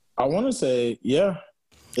 I want to say,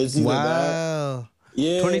 it's either that.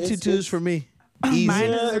 Yeah, 22 twos for me. Easy. Mine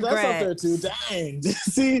is Regret. That's up there too. Dang.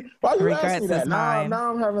 See, why you asking me that? Now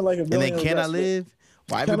I'm having like a million. And then Can I Live?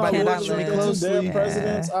 Why Can everybody I watching me closely? Dead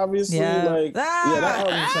presidents, obviously. Like, that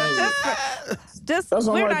album changed. That's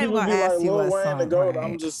why we're not even gonna ask you Lil Wayne the GOAT. Right?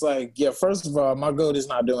 I'm just like, first of all, my GOAT is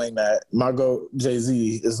not doing that. My GOAT,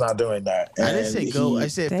 Jay-Z, is not doing that. I didn't say GOAT. I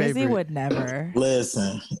said favorite. Jay-Z would never.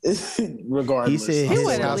 Listen, regardless. He said he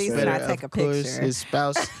would at least not take a picture. His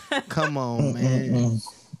spouse. Come on, man.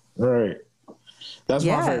 Right. That's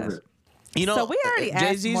my favorite. So we already asked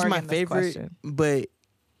Jay-Z's Morgan my favorite, but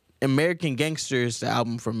American Gangster is the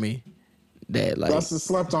album for me. That's a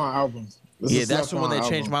slept on album. That's the one that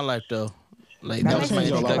changed my life though. Like that was my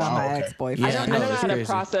introduction. My ex-boyfriend. I don't know how to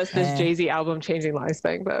process this Jay-Z album changing lives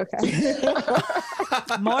thing, but okay.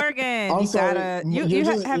 Morgan,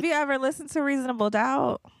 have you ever listened to Reasonable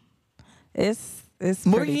Doubt? It's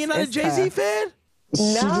Morgan, you're not a Jay-Z fan?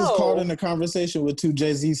 She just called in a conversation with two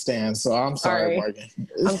Jay-Z stands, so I'm sorry, Morgan.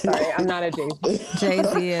 I'm sorry, I'm not a Jay-Z.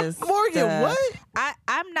 Jay-Z is Morgan. What?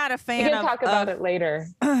 I'm not a fan. We can talk about it later.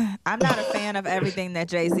 I'm not a fan of everything that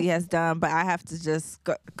Jay-Z has done, but I have to just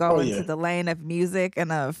go into the lane of music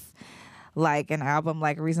and of like an album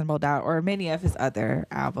like Reasonable Doubt or many of his other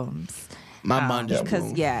albums. My mind just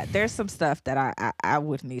because there's some stuff that I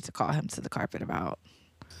would need to call him to the carpet about.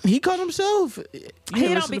 He called himself.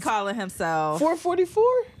 He don't be calling himself 444.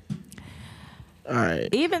 All right.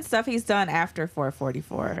 Even stuff he's done after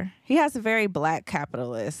 444. He has a very black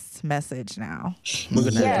capitalist message now. We're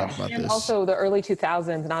going to talk about and this. Also the early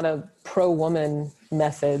 2000s, not a pro-woman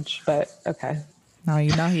message, but okay. No,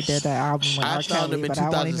 you know he did that album with I R. found Kelly, him in but I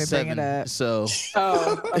won't even bring 2007. it up. So.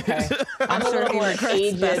 Oh, okay. I'm sure he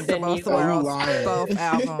regrets Best of Both Worlds, both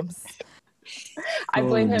albums. I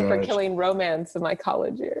blame him for killing romance in my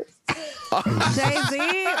college years.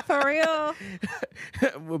 Jay-Z, for real?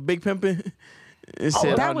 With Big Pimpin'?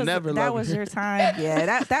 That was your time.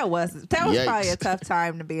 Yeah, that was Yikes. probably a tough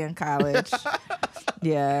time to be in college.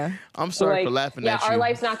 Yeah. I'm sorry for laughing at you. Yeah, our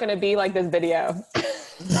life's not going to be like this video.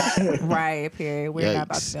 Right, period. We're not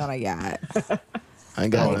about to be on a yacht. I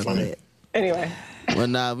ain't got nothing. It. Anyway.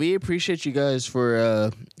 Well, we appreciate you guys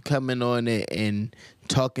for coming on it and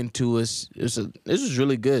talking to us. This was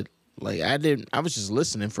really good. Like I was just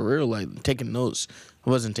listening for real, like taking notes. I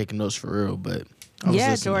wasn't taking notes for real, but I was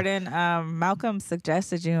listening. Jordan, Malcolm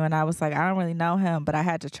suggested you, and I was like, I don't really know him, but I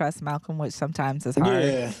had to trust Malcolm, which sometimes is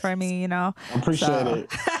hard for me, I appreciate it.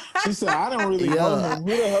 She said, I don't really know him.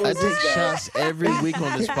 Who the hell is this guy? I take shots every week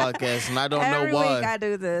on this podcast, and I don't know why. Every week I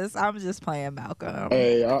do this. I'm just playing Malcolm.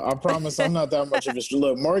 Hey, I promise I'm not that much of a...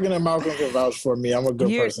 Look, Morgan and Malcolm can vouch for me. I'm a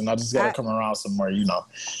good person. I just got to come around somewhere,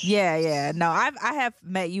 Yeah. No, I have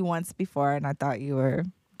met you once before, and I thought you were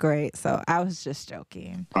great. So I was just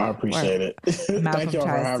joking. I appreciate it. Thank y'all for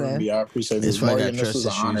having me. I appreciate this. Morgan, this was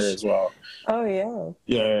an honor as well. Oh, yeah.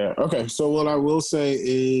 Yeah. Okay. So what I will say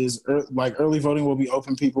is, like, early voting will be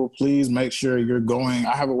open. People, please make sure you're going.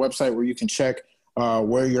 I have a website where you can check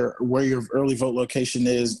where your early vote location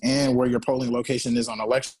is and where your polling location is on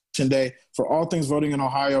election day. For all things voting in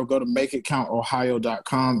Ohio, go to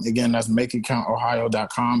makeitcountohio.com. Again, that's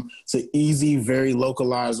makeitcountohio.com. It's an easy, very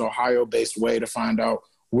localized Ohio-based way to find out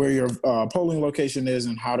where your polling location is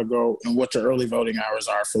and how to go and what your early voting hours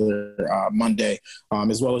are for Monday,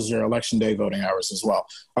 as well as your election day voting hours as well.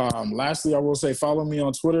 Lastly, I will say follow me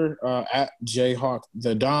on Twitter at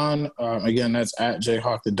JayHawkTheDon. Again, that's at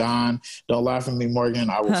JayHawkTheDon. Don't laugh at me, Morgan.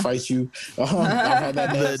 I will fight you. I've had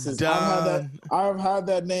that name I've had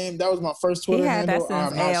that name. That was my first Twitter handle.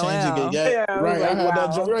 I'm not changing it yet. Yeah, right. I had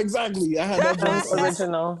that joke. Exactly. I had that joke.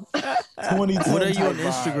 Original. 2010. What are you on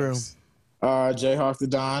Instagram? JayHawk the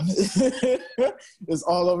Don. It's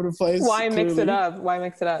all over the place. Why mix it up?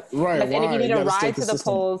 Right. And if you need a ride to the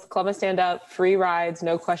polls, Club and Stand Up, free rides,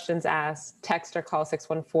 no questions asked. Text or call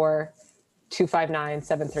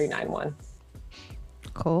 614-259-7391.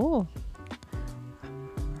 Cool.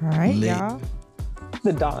 All right, y'all.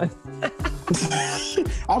 The Don.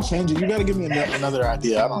 I'll change it. You got to give me another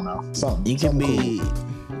idea. I don't know. Something. You can be. Cool.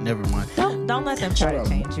 Never mind. Don't let them try to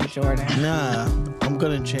change you, Jordan. Nah, I'm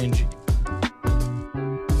gonna change you.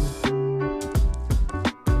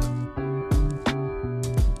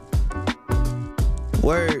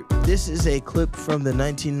 Word. This is a clip from the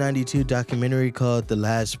 1992 documentary called The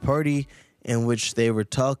Last Party, in which they were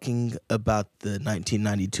talking about the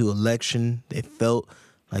 1992 election. They felt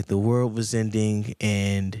like the world was ending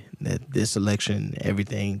and that this election,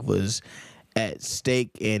 everything was at stake,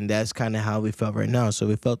 and that's kind of how we felt right now. So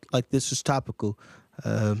we felt like this was topical.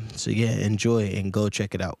 So yeah, enjoy and go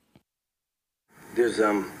check it out. There's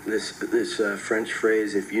this French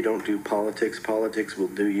phrase: if you don't do politics, politics will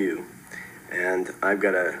do you. And I've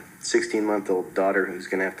got a 16-month-old daughter who's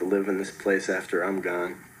going to have to live in this place after I'm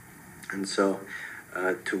gone. And so,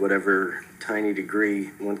 to whatever tiny degree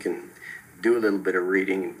one can do a little bit of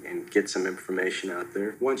reading and get some information out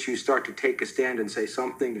there. Once you start to take a stand and say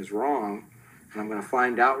something is wrong, and I'm going to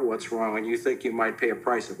find out what's wrong, and you think you might pay a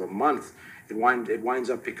price of a month, it winds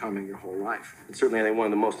up becoming your whole life. And certainly I think one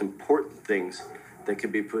of the most important things that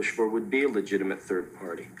could be pushed for would be a legitimate third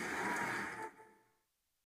party.